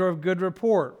 whatever things are of good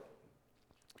report,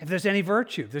 if there's any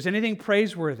virtue, if there's anything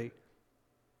praiseworthy,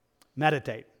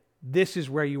 meditate. This is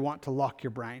where you want to lock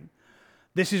your brain.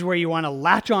 This is where you want to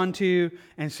latch onto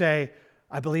and say,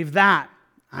 I believe that.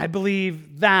 I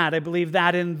believe that. I believe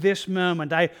that in this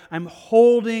moment. I'm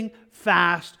holding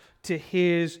fast to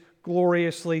his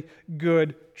gloriously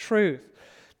good truth.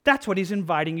 That's what he's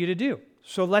inviting you to do.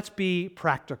 So let's be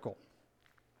practical.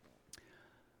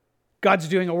 God's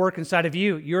doing a work inside of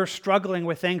you. You're struggling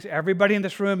with things. Everybody in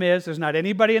this room is. There's not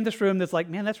anybody in this room that's like,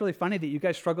 man, that's really funny that you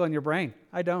guys struggle in your brain.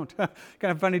 I don't. Kind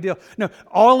of funny deal. No,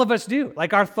 all of us do.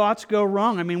 Like, our thoughts go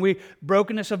wrong. I mean,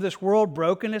 brokenness of this world,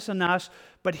 brokenness in us.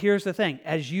 But here's the thing.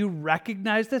 As you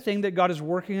recognize the thing that God is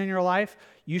working in your life,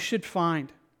 you should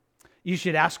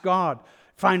ask God.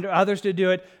 Find others to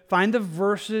do it. Find the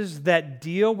verses that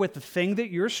deal with the thing that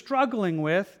you're struggling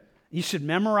with. You should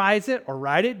memorize it or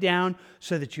write it down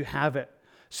so that you have it,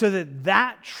 so that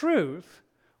that truth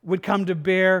would come to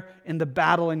bear in the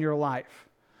battle in your life.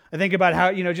 I think about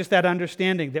how, just that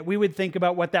understanding, that we would think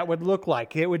about what that would look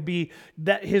like. It would be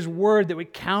that his word that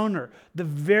would counter the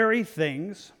very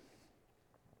things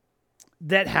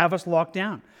that have us locked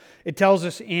down. It tells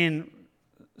us in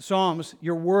Psalms,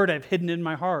 your word I've hidden in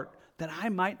my heart, that I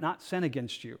might not sin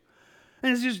against you.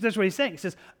 And that's what he's saying. He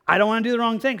says, I don't want to do the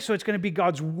wrong thing, so it's going to be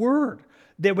God's word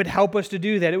that would help us to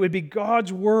do that. It would be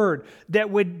God's word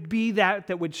that would be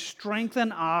that would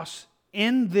strengthen us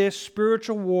in this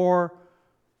spiritual war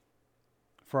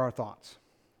for our thoughts.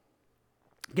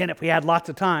 Again, if we had lots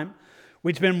of time,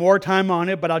 we'd spend more time on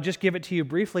it, but I'll just give it to you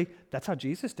briefly. That's how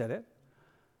Jesus did it.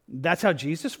 That's how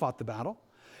Jesus fought the battle.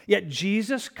 Yet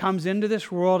Jesus comes into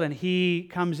this world, and he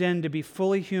comes in to be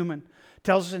fully human.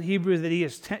 Tells us in Hebrews that he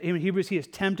is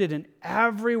tempted in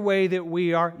every way that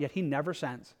we are, yet he never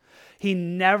sins. He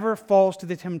never falls to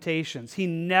the temptations. He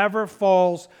never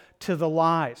falls to the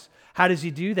lies. How does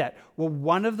he do that? Well,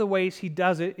 one of the ways he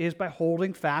does it is by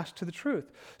holding fast to the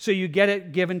truth. So you get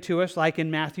it given to us like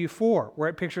in Matthew 4, where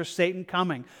it pictures Satan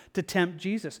coming to tempt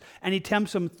Jesus. And he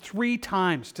tempts him 3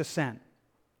 times to sin.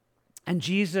 And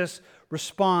Jesus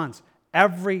responds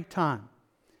every time,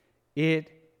 it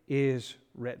is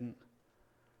written.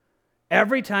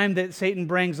 Every time that Satan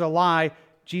brings a lie,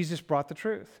 Jesus brought the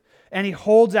truth. And he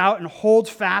holds out and holds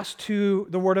fast to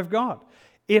the word of God.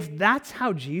 If that's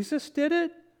how Jesus did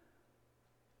it,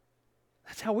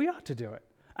 that's how we ought to do it.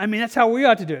 I mean, that's how we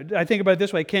ought to do it. I think about it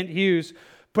this way. Kent Hughes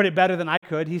put it better than I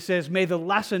could. He says, may the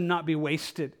lesson not be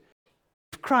wasted.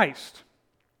 If Christ,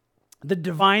 the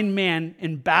divine man,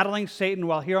 in battling Satan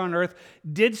while here on earth,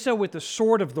 did so with the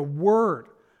sword of the word,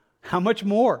 how much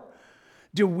more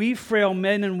do we frail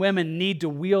men and women need to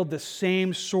wield the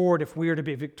same sword if we are to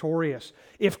be victorious?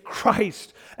 If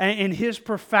Christ, in his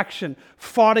perfection,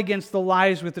 fought against the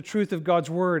lies with the truth of God's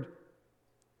word,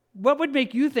 what would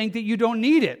make you think that you don't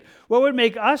need it? What would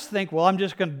make us think, well, I'm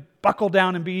just going to buckle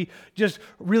down and be just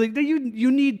really...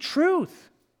 You need truth.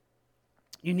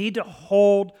 You need to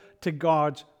hold to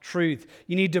God's truth.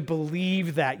 You need to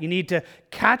believe that. You need to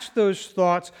catch those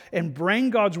thoughts and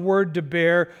bring God's word to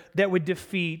bear that would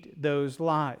defeat those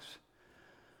lies.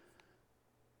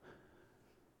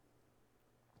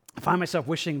 I find myself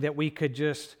wishing that we could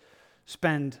just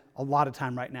spend a lot of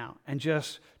time right now and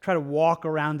just try to walk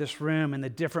around this room in the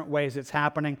different ways it's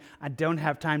happening. I don't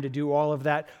have time to do all of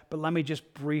that, but let me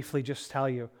just briefly just tell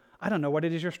you, I don't know what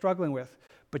it is you're struggling with,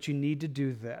 but you need to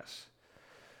do this.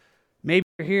 Maybe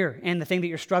you're here, and the thing that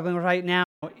you're struggling with right now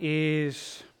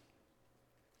is,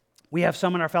 we have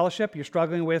some in our fellowship, you're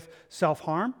struggling with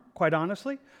self-harm, quite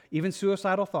honestly, even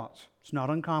suicidal thoughts. It's not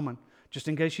uncommon. Just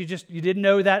in case you didn't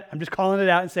know that, I'm just calling it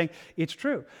out and saying it's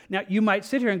true. Now, you might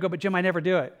sit here and go, but Jim, I never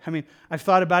do it. I mean, I've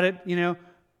thought about it,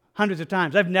 hundreds of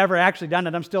times. I've never actually done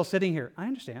it. I'm still sitting here. I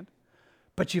understand.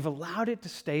 but you've allowed it to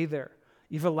stay there.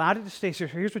 You've allowed it to stay. So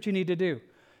here's what you need to do.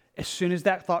 As soon as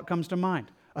that thought comes to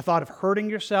mind, a thought of hurting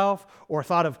yourself or a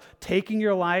thought of taking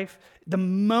your life, the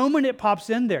moment it pops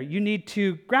in there, you need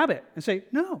to grab it and say,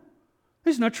 no,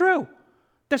 this is not true.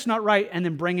 That's not right. And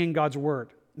then bring in God's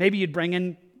word. Maybe you'd bring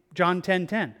in John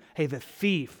 10:10. Hey, the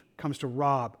thief comes to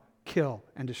rob, kill,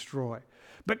 and destroy.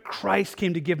 But Christ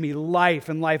came to give me life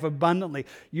and life abundantly.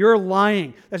 You're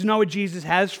lying. That's not what Jesus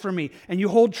has for me. And you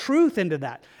hold truth into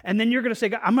that. And then you're going to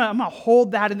say, I'm going to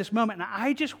hold that in this moment. And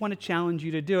I just want to challenge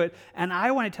you to do it. And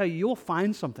I want to tell you, you'll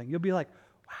find something. You'll be like,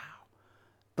 wow,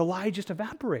 the lie just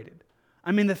evaporated.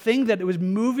 I mean, the thing that was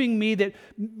moving me that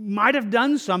might have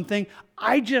done something,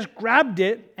 I just grabbed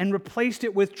it and replaced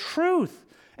it with truth.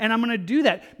 And I'm going to do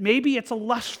that. Maybe it's a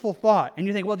lustful thought. And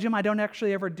you think, well, Jim, I don't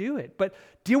actually ever do it. But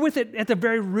deal with it at the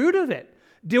very root of it.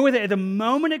 Deal with it at the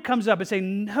moment it comes up and say,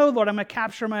 no, Lord, I'm going to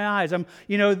capture my eyes.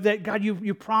 That God,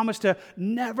 you promised to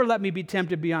never let me be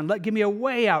tempted beyond. Give me a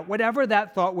way out, whatever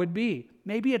that thought would be.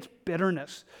 Maybe it's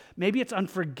bitterness. Maybe it's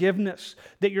unforgiveness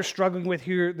that you're struggling with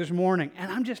here this morning.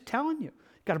 And I'm just telling you,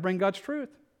 you've got to bring God's truth.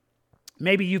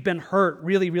 Maybe you've been hurt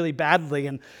really, really badly,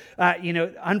 and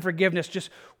unforgiveness just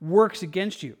works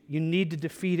against you. You need to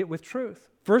defeat it with truth.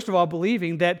 First of all,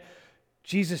 believing that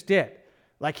Jesus did.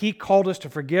 Like He called us to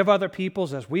forgive other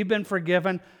peoples as we've been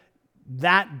forgiven.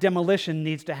 That demolition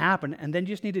needs to happen, and then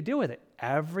you just need to deal with it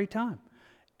every time.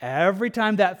 Every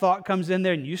time that thought comes in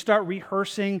there and you start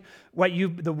rehearsing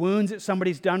the wounds that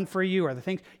somebody's done for you or the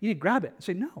things, you need to grab it and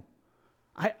say, no,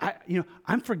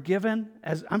 I'm forgiving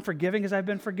as I've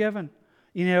been forgiven.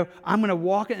 I'm going to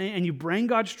walk and you bring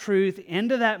God's truth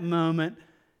into that moment.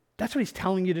 That's what He's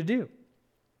telling you to do.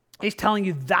 He's telling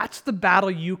you that's the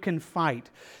battle you can fight.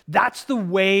 That's the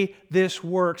way this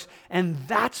works. And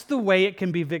that's the way it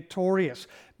can be victorious.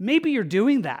 Maybe you're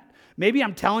doing that. Maybe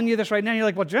I'm telling you this right now. And you're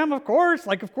like, well, Jim, of course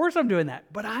I'm doing that.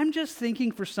 But I'm just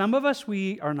thinking for some of us,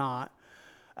 we are not.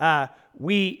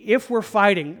 If we're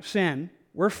fighting sin,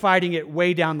 we're fighting it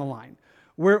way down the line.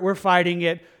 We're fighting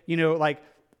it,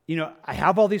 I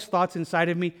have all these thoughts inside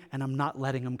of me and I'm not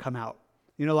letting them come out.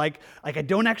 I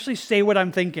don't actually say what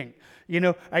I'm thinking.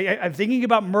 I'm thinking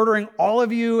about murdering all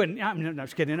of you, and no,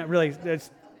 just kidding. Not really,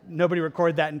 nobody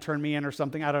record that and turn me in or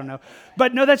something. I don't know.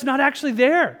 But no, that's not actually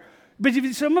there. But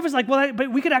some of us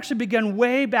but we could actually begin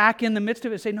way back in the midst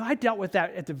of it and say, no, I dealt with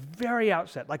that at the very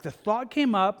outset. Like the thought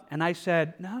came up and I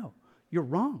said, no, you're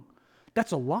wrong.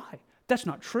 That's a lie. That's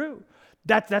not true.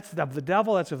 That's of the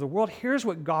devil. That's of the world. Here's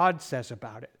what God says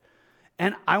about it.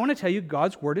 And I want to tell you,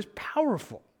 God's word is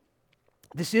powerful.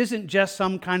 This isn't just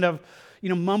some kind of,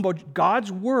 mumbo.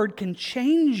 God's word can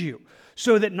change you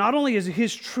so that not only is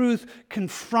His truth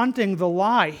confronting the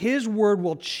lie, His word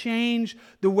will change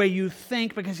the way you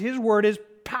think because His word is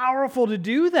powerful to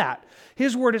do that.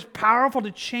 His word is powerful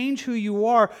to change who you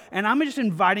are, and I'm just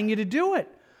inviting you to do it.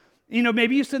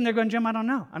 Maybe you're sitting there going, Jim, I don't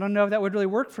know if that would really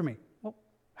work for me. Well,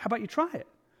 how about you try it?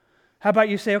 How about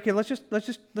you say, okay, let's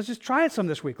just try it some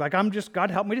this week.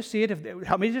 God, help me to see it.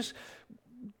 Help me to just,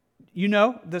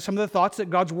 some of the thoughts that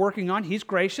God's working on. He's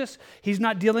gracious. He's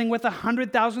not dealing with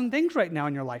 100,000 things right now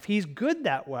in your life. He's good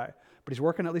that way, but He's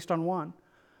working at least on one.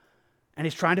 And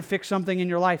He's trying to fix something in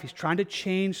your life. He's trying to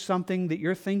change something that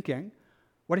you're thinking.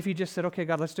 What if you just said, okay,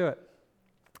 God, let's do it.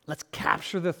 Let's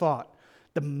capture the thought.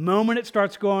 The moment it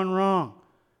starts going wrong,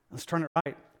 let's turn it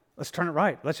right. Let's turn it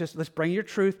right. Let's bring your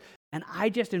truth. And I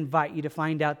just invite you to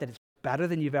find out that it's better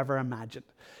than you've ever imagined.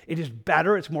 It is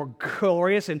better. It's more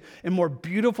glorious and more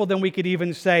beautiful than we could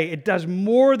even say. It does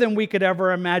more than we could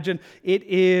ever imagine. It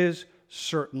is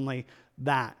certainly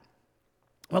that.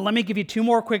 Well, let me give you two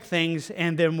more quick things,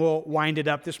 and then we'll wind it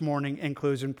up this morning and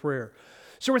close in prayer.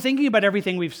 So we're thinking about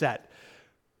everything we've said.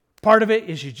 Part of it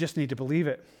is you just need to believe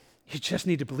it. You just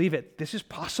need to believe it. This is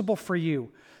possible for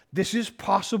you. This is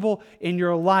possible in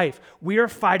your life. We are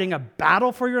fighting a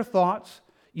battle for your thoughts.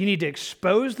 You need to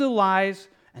expose the lies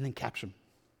and then catch them.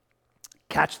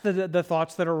 Catch the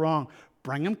thoughts that are wrong.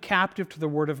 Bring them captive to the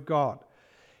Word of God.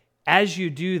 As you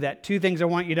do that, two things I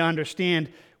want you to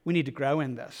understand. We need to grow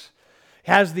in this. It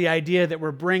has the idea that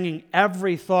we're bringing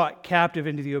every thought captive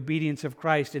into the obedience of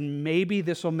Christ, and maybe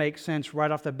this will make sense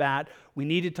right off the bat. We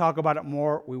need to talk about it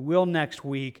more. We will next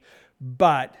week,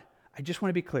 but I just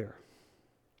want to be clear.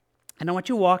 I don't want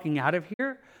you walking out of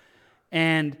here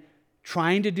and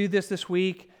trying to do this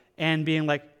week and being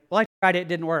like, well, I tried it,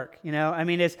 didn't work.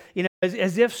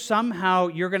 As if somehow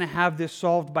you're going to have this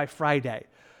solved by Friday.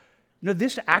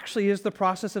 This actually is the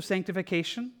process of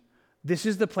sanctification. This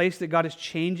is the place that God is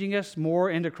changing us more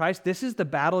into Christ. This is the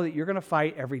battle that you're going to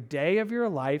fight every day of your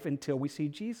life until we see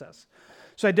Jesus.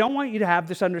 So I don't want you to have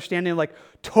this understanding like,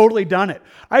 totally done it.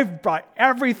 I've brought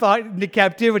every thought into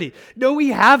captivity. No, we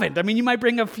haven't. I mean, you might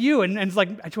bring a few, and it's like,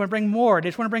 I just want to bring more, and I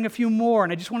just want to bring a few more,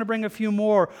 and I just want to bring a few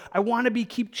more. I want to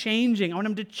keep changing. I want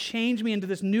him to change me into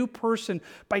this new person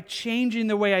by changing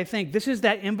the way I think. This is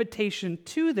that invitation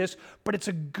to this, but it's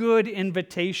a good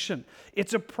invitation.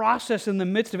 It's a process in the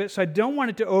midst of it, so I don't want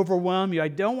it to overwhelm you. I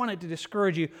don't want it to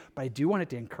discourage you, but I do want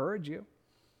it to encourage you.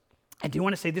 I do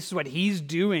want to say this is what he's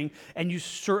doing, and you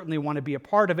certainly want to be a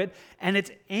part of it, and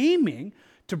it's aiming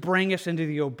to bring us into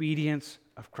the obedience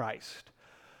of Christ.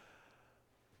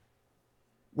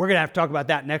 We're going to have to talk about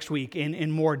that next week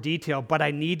in more detail, but I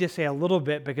need to say a little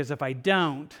bit, because if I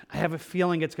don't, I have a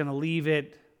feeling it's going to leave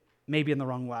it maybe in the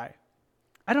wrong way.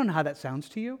 I don't know how that sounds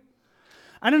to you.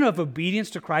 I don't know if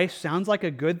obedience to Christ sounds like a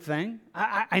good thing.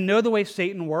 I know the way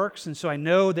Satan works, and so I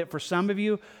know that for some of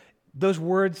you, those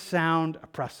words sound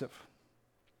oppressive.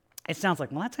 It sounds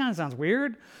like, well, that kind of sounds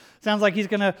weird. Sounds like he's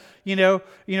going to,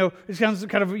 it sounds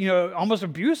kind of, almost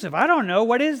abusive. I don't know.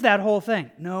 What is that whole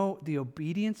thing? No, the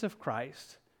obedience of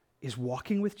Christ is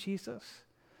walking with Jesus.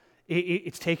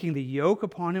 It's taking the yoke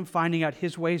upon him, finding out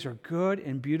his ways are good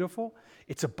and beautiful.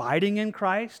 It's abiding in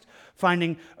Christ,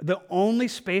 finding the only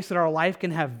space that our life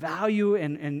can have value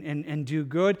and do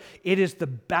good. It is the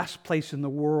best place in the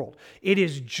world. It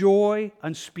is joy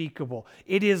unspeakable.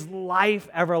 It is life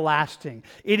everlasting.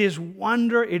 It is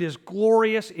wonder. It is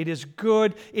glorious. It is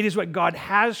good. It is what God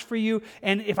has for you.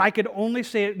 And if I could only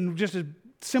say it in just as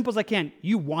simple as I can,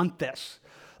 you want this.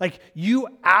 Like, you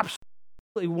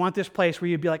absolutely want this place where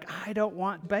you'd be like, I don't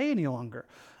want to obey any longer.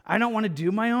 I don't want to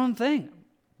do my own thing.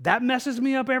 That messes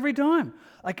me up every time.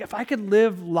 Like, if I could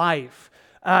live life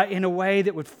in a way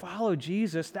that would follow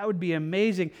Jesus, that would be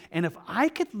amazing. And if I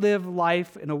could live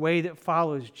life in a way that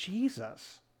follows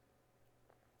Jesus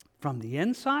from the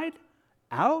inside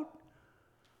out,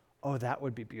 oh, that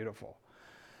would be beautiful.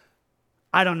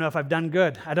 I don't know if I've done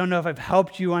good. I don't know if I've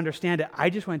helped you understand it. I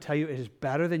just want to tell you it is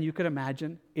better than you could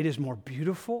imagine. It is more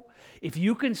beautiful. If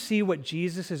you can see what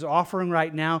Jesus is offering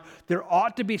right now, there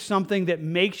ought to be something that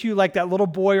makes you like that little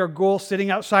boy or girl sitting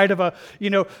outside of a,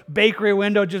 bakery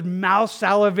window, just mouth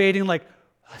salivating like,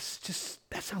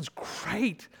 that sounds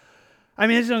great. I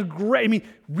mean, it sounds great. I mean,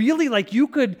 really, like you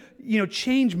could,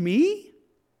 change me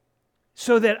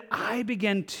so that I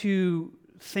begin to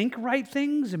think right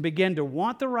things and begin to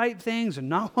want the right things and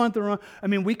not want the wrong. I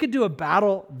mean, we could do a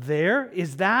battle there.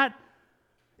 Is that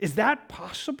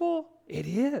possible? It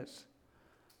is.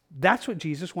 That's what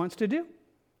Jesus wants to do.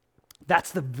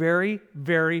 That's the very,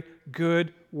 very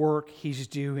good work he's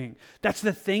doing. That's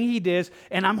the thing he does,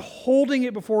 and I'm holding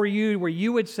it before you where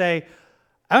you would say,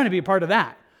 I want to be a part of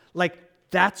that. Like,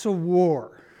 that's a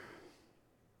war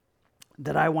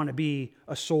that I want to be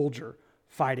a soldier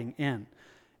fighting in.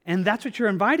 And that's what you're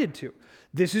invited to.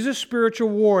 This is a spiritual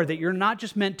war that you're not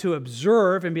just meant to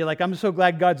observe and be like, I'm so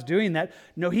glad God's doing that.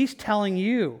 No, he's telling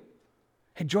you,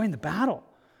 hey, join the battle.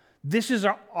 This is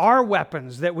our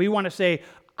weapons that we want to say,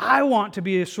 I want to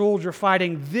be a soldier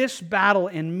fighting this battle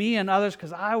in me and others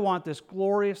because I want this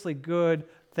gloriously good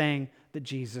thing that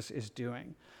Jesus is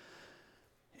doing.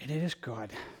 And it is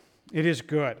good. It is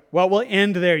good. Well, we'll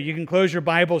end there. You can close your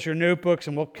Bibles, your notebooks,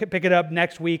 and we'll pick it up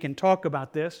next week and talk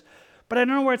about this. But I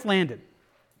don't know where it's landed.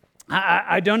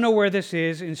 I don't know where this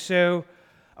is, and so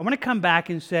I want to come back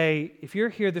and say, if you're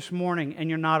here this morning and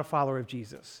you're not a follower of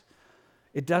Jesus,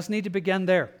 it does need to begin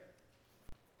there.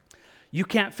 You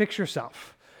can't fix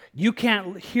yourself. You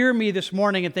can't hear me this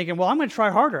morning and thinking, well, I'm going to try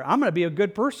harder. I'm going to be a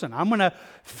good person. I'm going to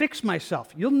fix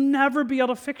myself. You'll never be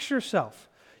able to fix yourself.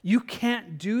 You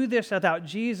can't do this without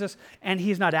Jesus, and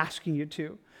he's not asking you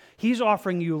to. He's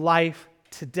offering you life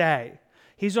today.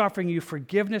 He's offering you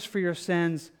forgiveness for your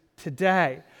sins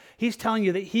today. He's telling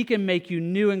you that he can make you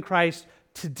new in Christ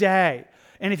today.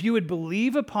 And if you would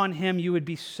believe upon him, you would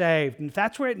be saved. And if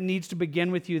that's where it needs to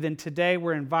begin with you, then today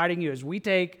we're inviting you as we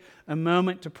take a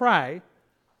moment to pray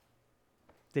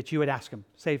that you would ask him,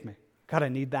 save me. God, I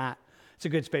need that. It's a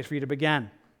good space for you to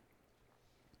begin.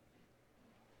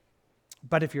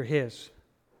 But if you're his,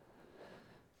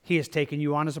 he has taken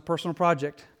you on as a personal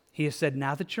project. He has said,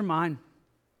 now that you're mine,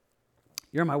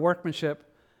 you're my workmanship.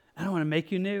 I want to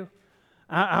make you new.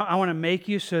 I want to make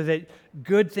you so that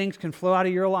good things can flow out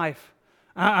of your life.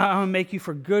 I want to make you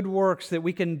for good works that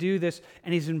we can do this,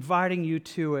 and he's inviting you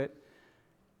to it.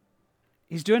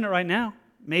 He's doing it right now.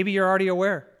 Maybe you're already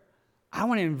aware. I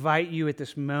want to invite you at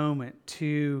this moment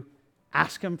to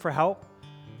ask him for help.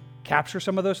 Capture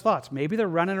some of those thoughts. Maybe they're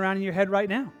running around in your head right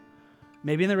now.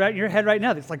 Maybe in your head right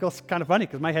now. It's like, it's kind of funny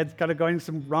because my head's kind of going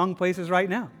some wrong places right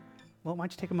now. Well, why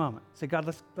don't you take a moment? Say,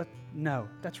 God, no,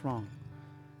 that's wrong.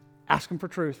 Ask him for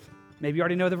truth. Maybe you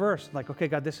already know the verse. Like, okay,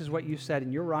 God, this is what you said,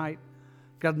 and you're right.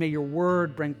 God, may your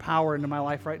word bring power into my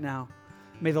life right now.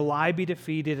 May the lie be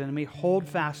defeated, and may hold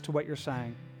fast to what you're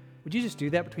saying. Would you just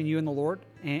do that between you and the Lord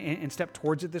and step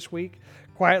towards it this week?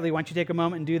 Quietly, why don't you take a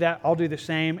moment and do that? I'll do the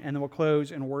same, and then we'll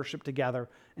close and worship together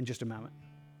in just a moment.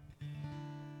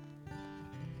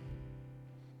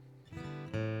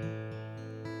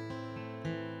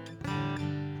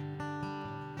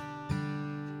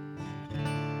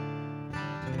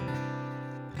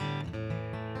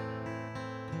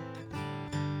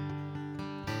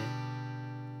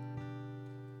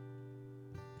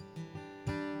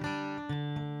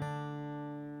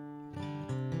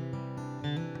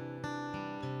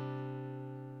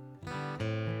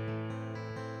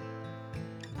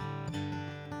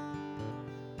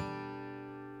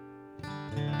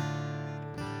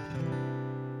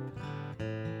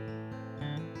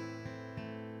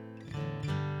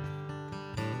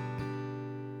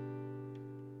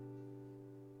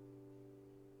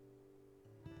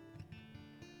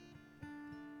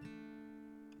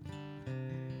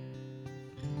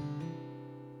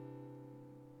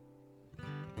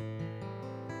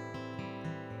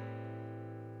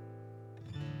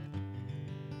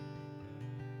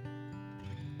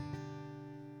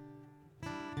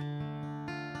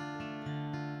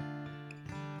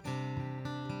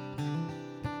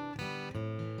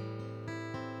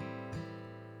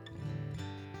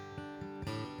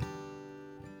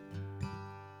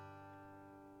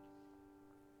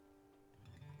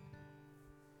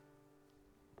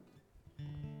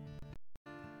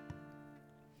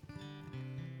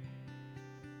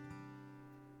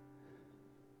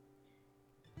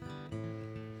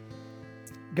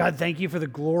 God, thank you for the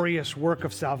glorious work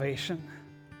of salvation.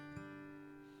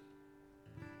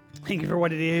 Thank you for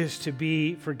what it is to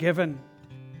be forgiven,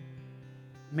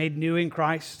 made new in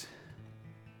Christ.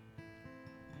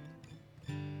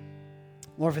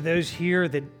 Lord, for those here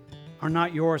that are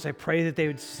not yours, I pray that they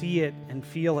would see it and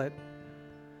feel it.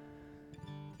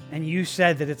 And you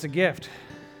said that it's a gift.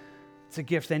 It's a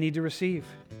gift they need to receive.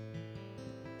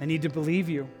 They need to believe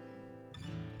you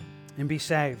and be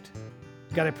saved.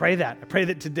 God, I pray that. I pray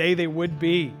that today they would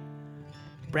be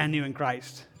brand new in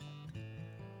Christ.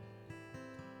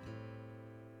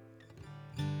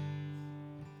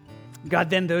 God,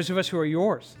 then those of us who are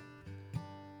yours,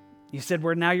 you said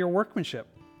we're now your workmanship.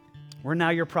 We're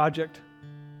now your project.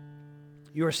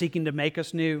 You are seeking to make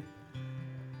us new,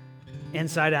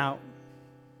 inside out,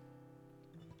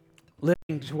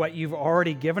 living to what you've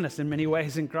already given us in many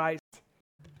ways in Christ.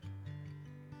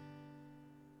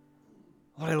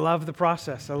 Lord, I love the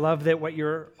process. I love that what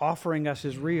you're offering us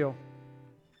is real.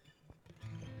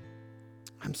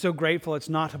 I'm so grateful it's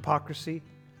not hypocrisy,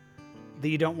 that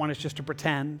you don't want us just to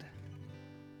pretend.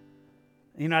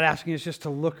 You're not asking us just to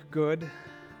look good,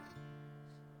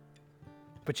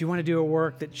 but you want to do a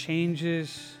work that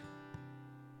changes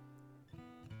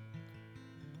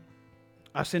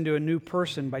us into a new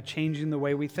person by changing the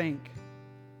way we think.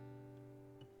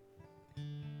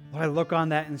 Lord, I look on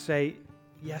that and say,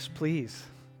 yes, please.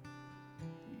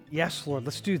 Yes, Lord,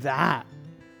 let's do that.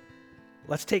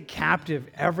 Let's take captive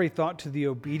every thought to the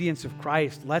obedience of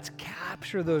Christ. Let's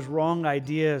capture those wrong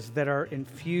ideas that are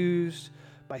infused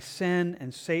by sin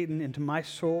and Satan into my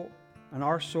soul and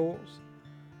our souls.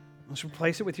 Let's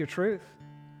replace it with your truth.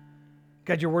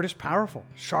 God, your word is powerful,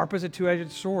 sharp as a two-edged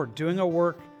sword, doing a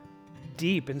work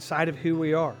deep inside of who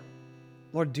we are.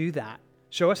 Lord, do that.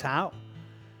 Show us how.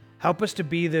 Help us to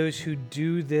be those who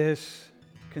do this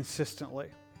consistently.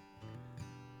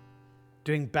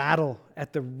 Doing battle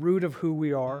at the root of who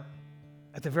we are,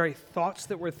 at the very thoughts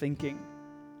that we're thinking,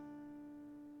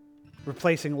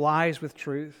 replacing lies with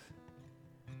truth,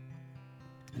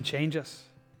 and change us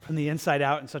from the inside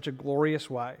out in such a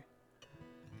glorious way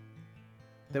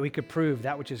that we could prove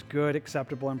that which is good,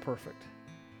 acceptable, and perfect.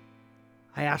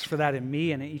 I ask for that in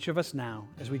me and in each of us now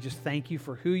as we just thank you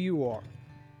for who you are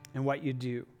and what you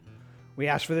do. We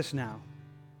ask for this now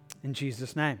in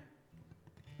Jesus' name.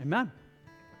 Amen.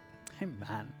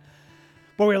 Amen.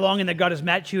 Boy, we're longing that God has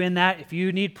met you in that. If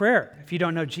you need prayer, if you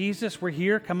don't know Jesus, we're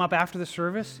here. Come up after the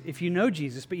service. If you know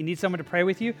Jesus, but you need someone to pray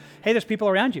with you, hey, there's people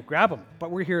around you. Grab them.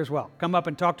 But we're here as well. Come up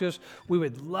and talk to us. We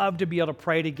would love to be able to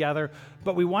pray together,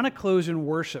 but we want to close in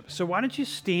worship. So why don't you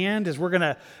stand as we're going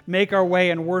to make our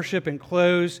way in worship and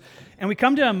close. And we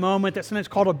come to a moment that's sometimes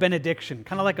called a benediction,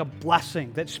 kind of like a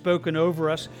blessing that's spoken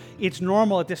over us. It's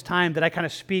normal at this time that I kind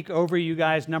of speak over you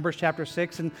guys, Numbers chapter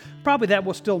 6, and probably that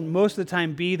will still most of the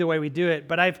time be the way we do it.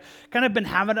 But I've kind of been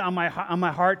having it on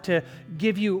my heart to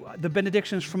give you the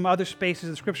benedictions from other spaces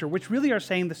in Scripture, which really are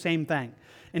saying the same thing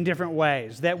in different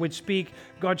ways, that would speak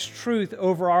God's truth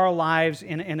over our lives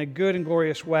in a good and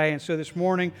glorious way. And so this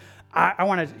morning, I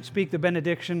want to speak the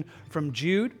benediction from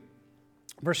Jude,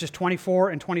 verses 24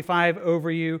 and 25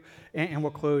 over you, and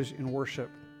we'll close in worship.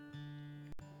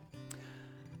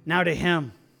 Now to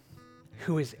him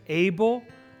who is able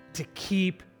to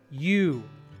keep you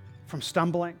from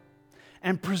stumbling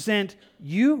and present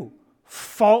you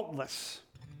faultless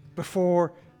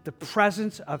before the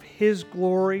presence of his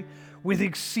glory with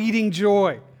exceeding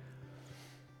joy.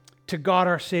 To God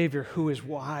our Savior, who is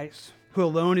wise, who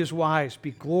alone is wise,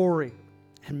 be glory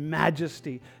and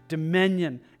majesty,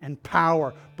 dominion and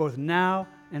power, both now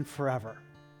and forever.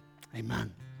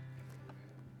 Amen.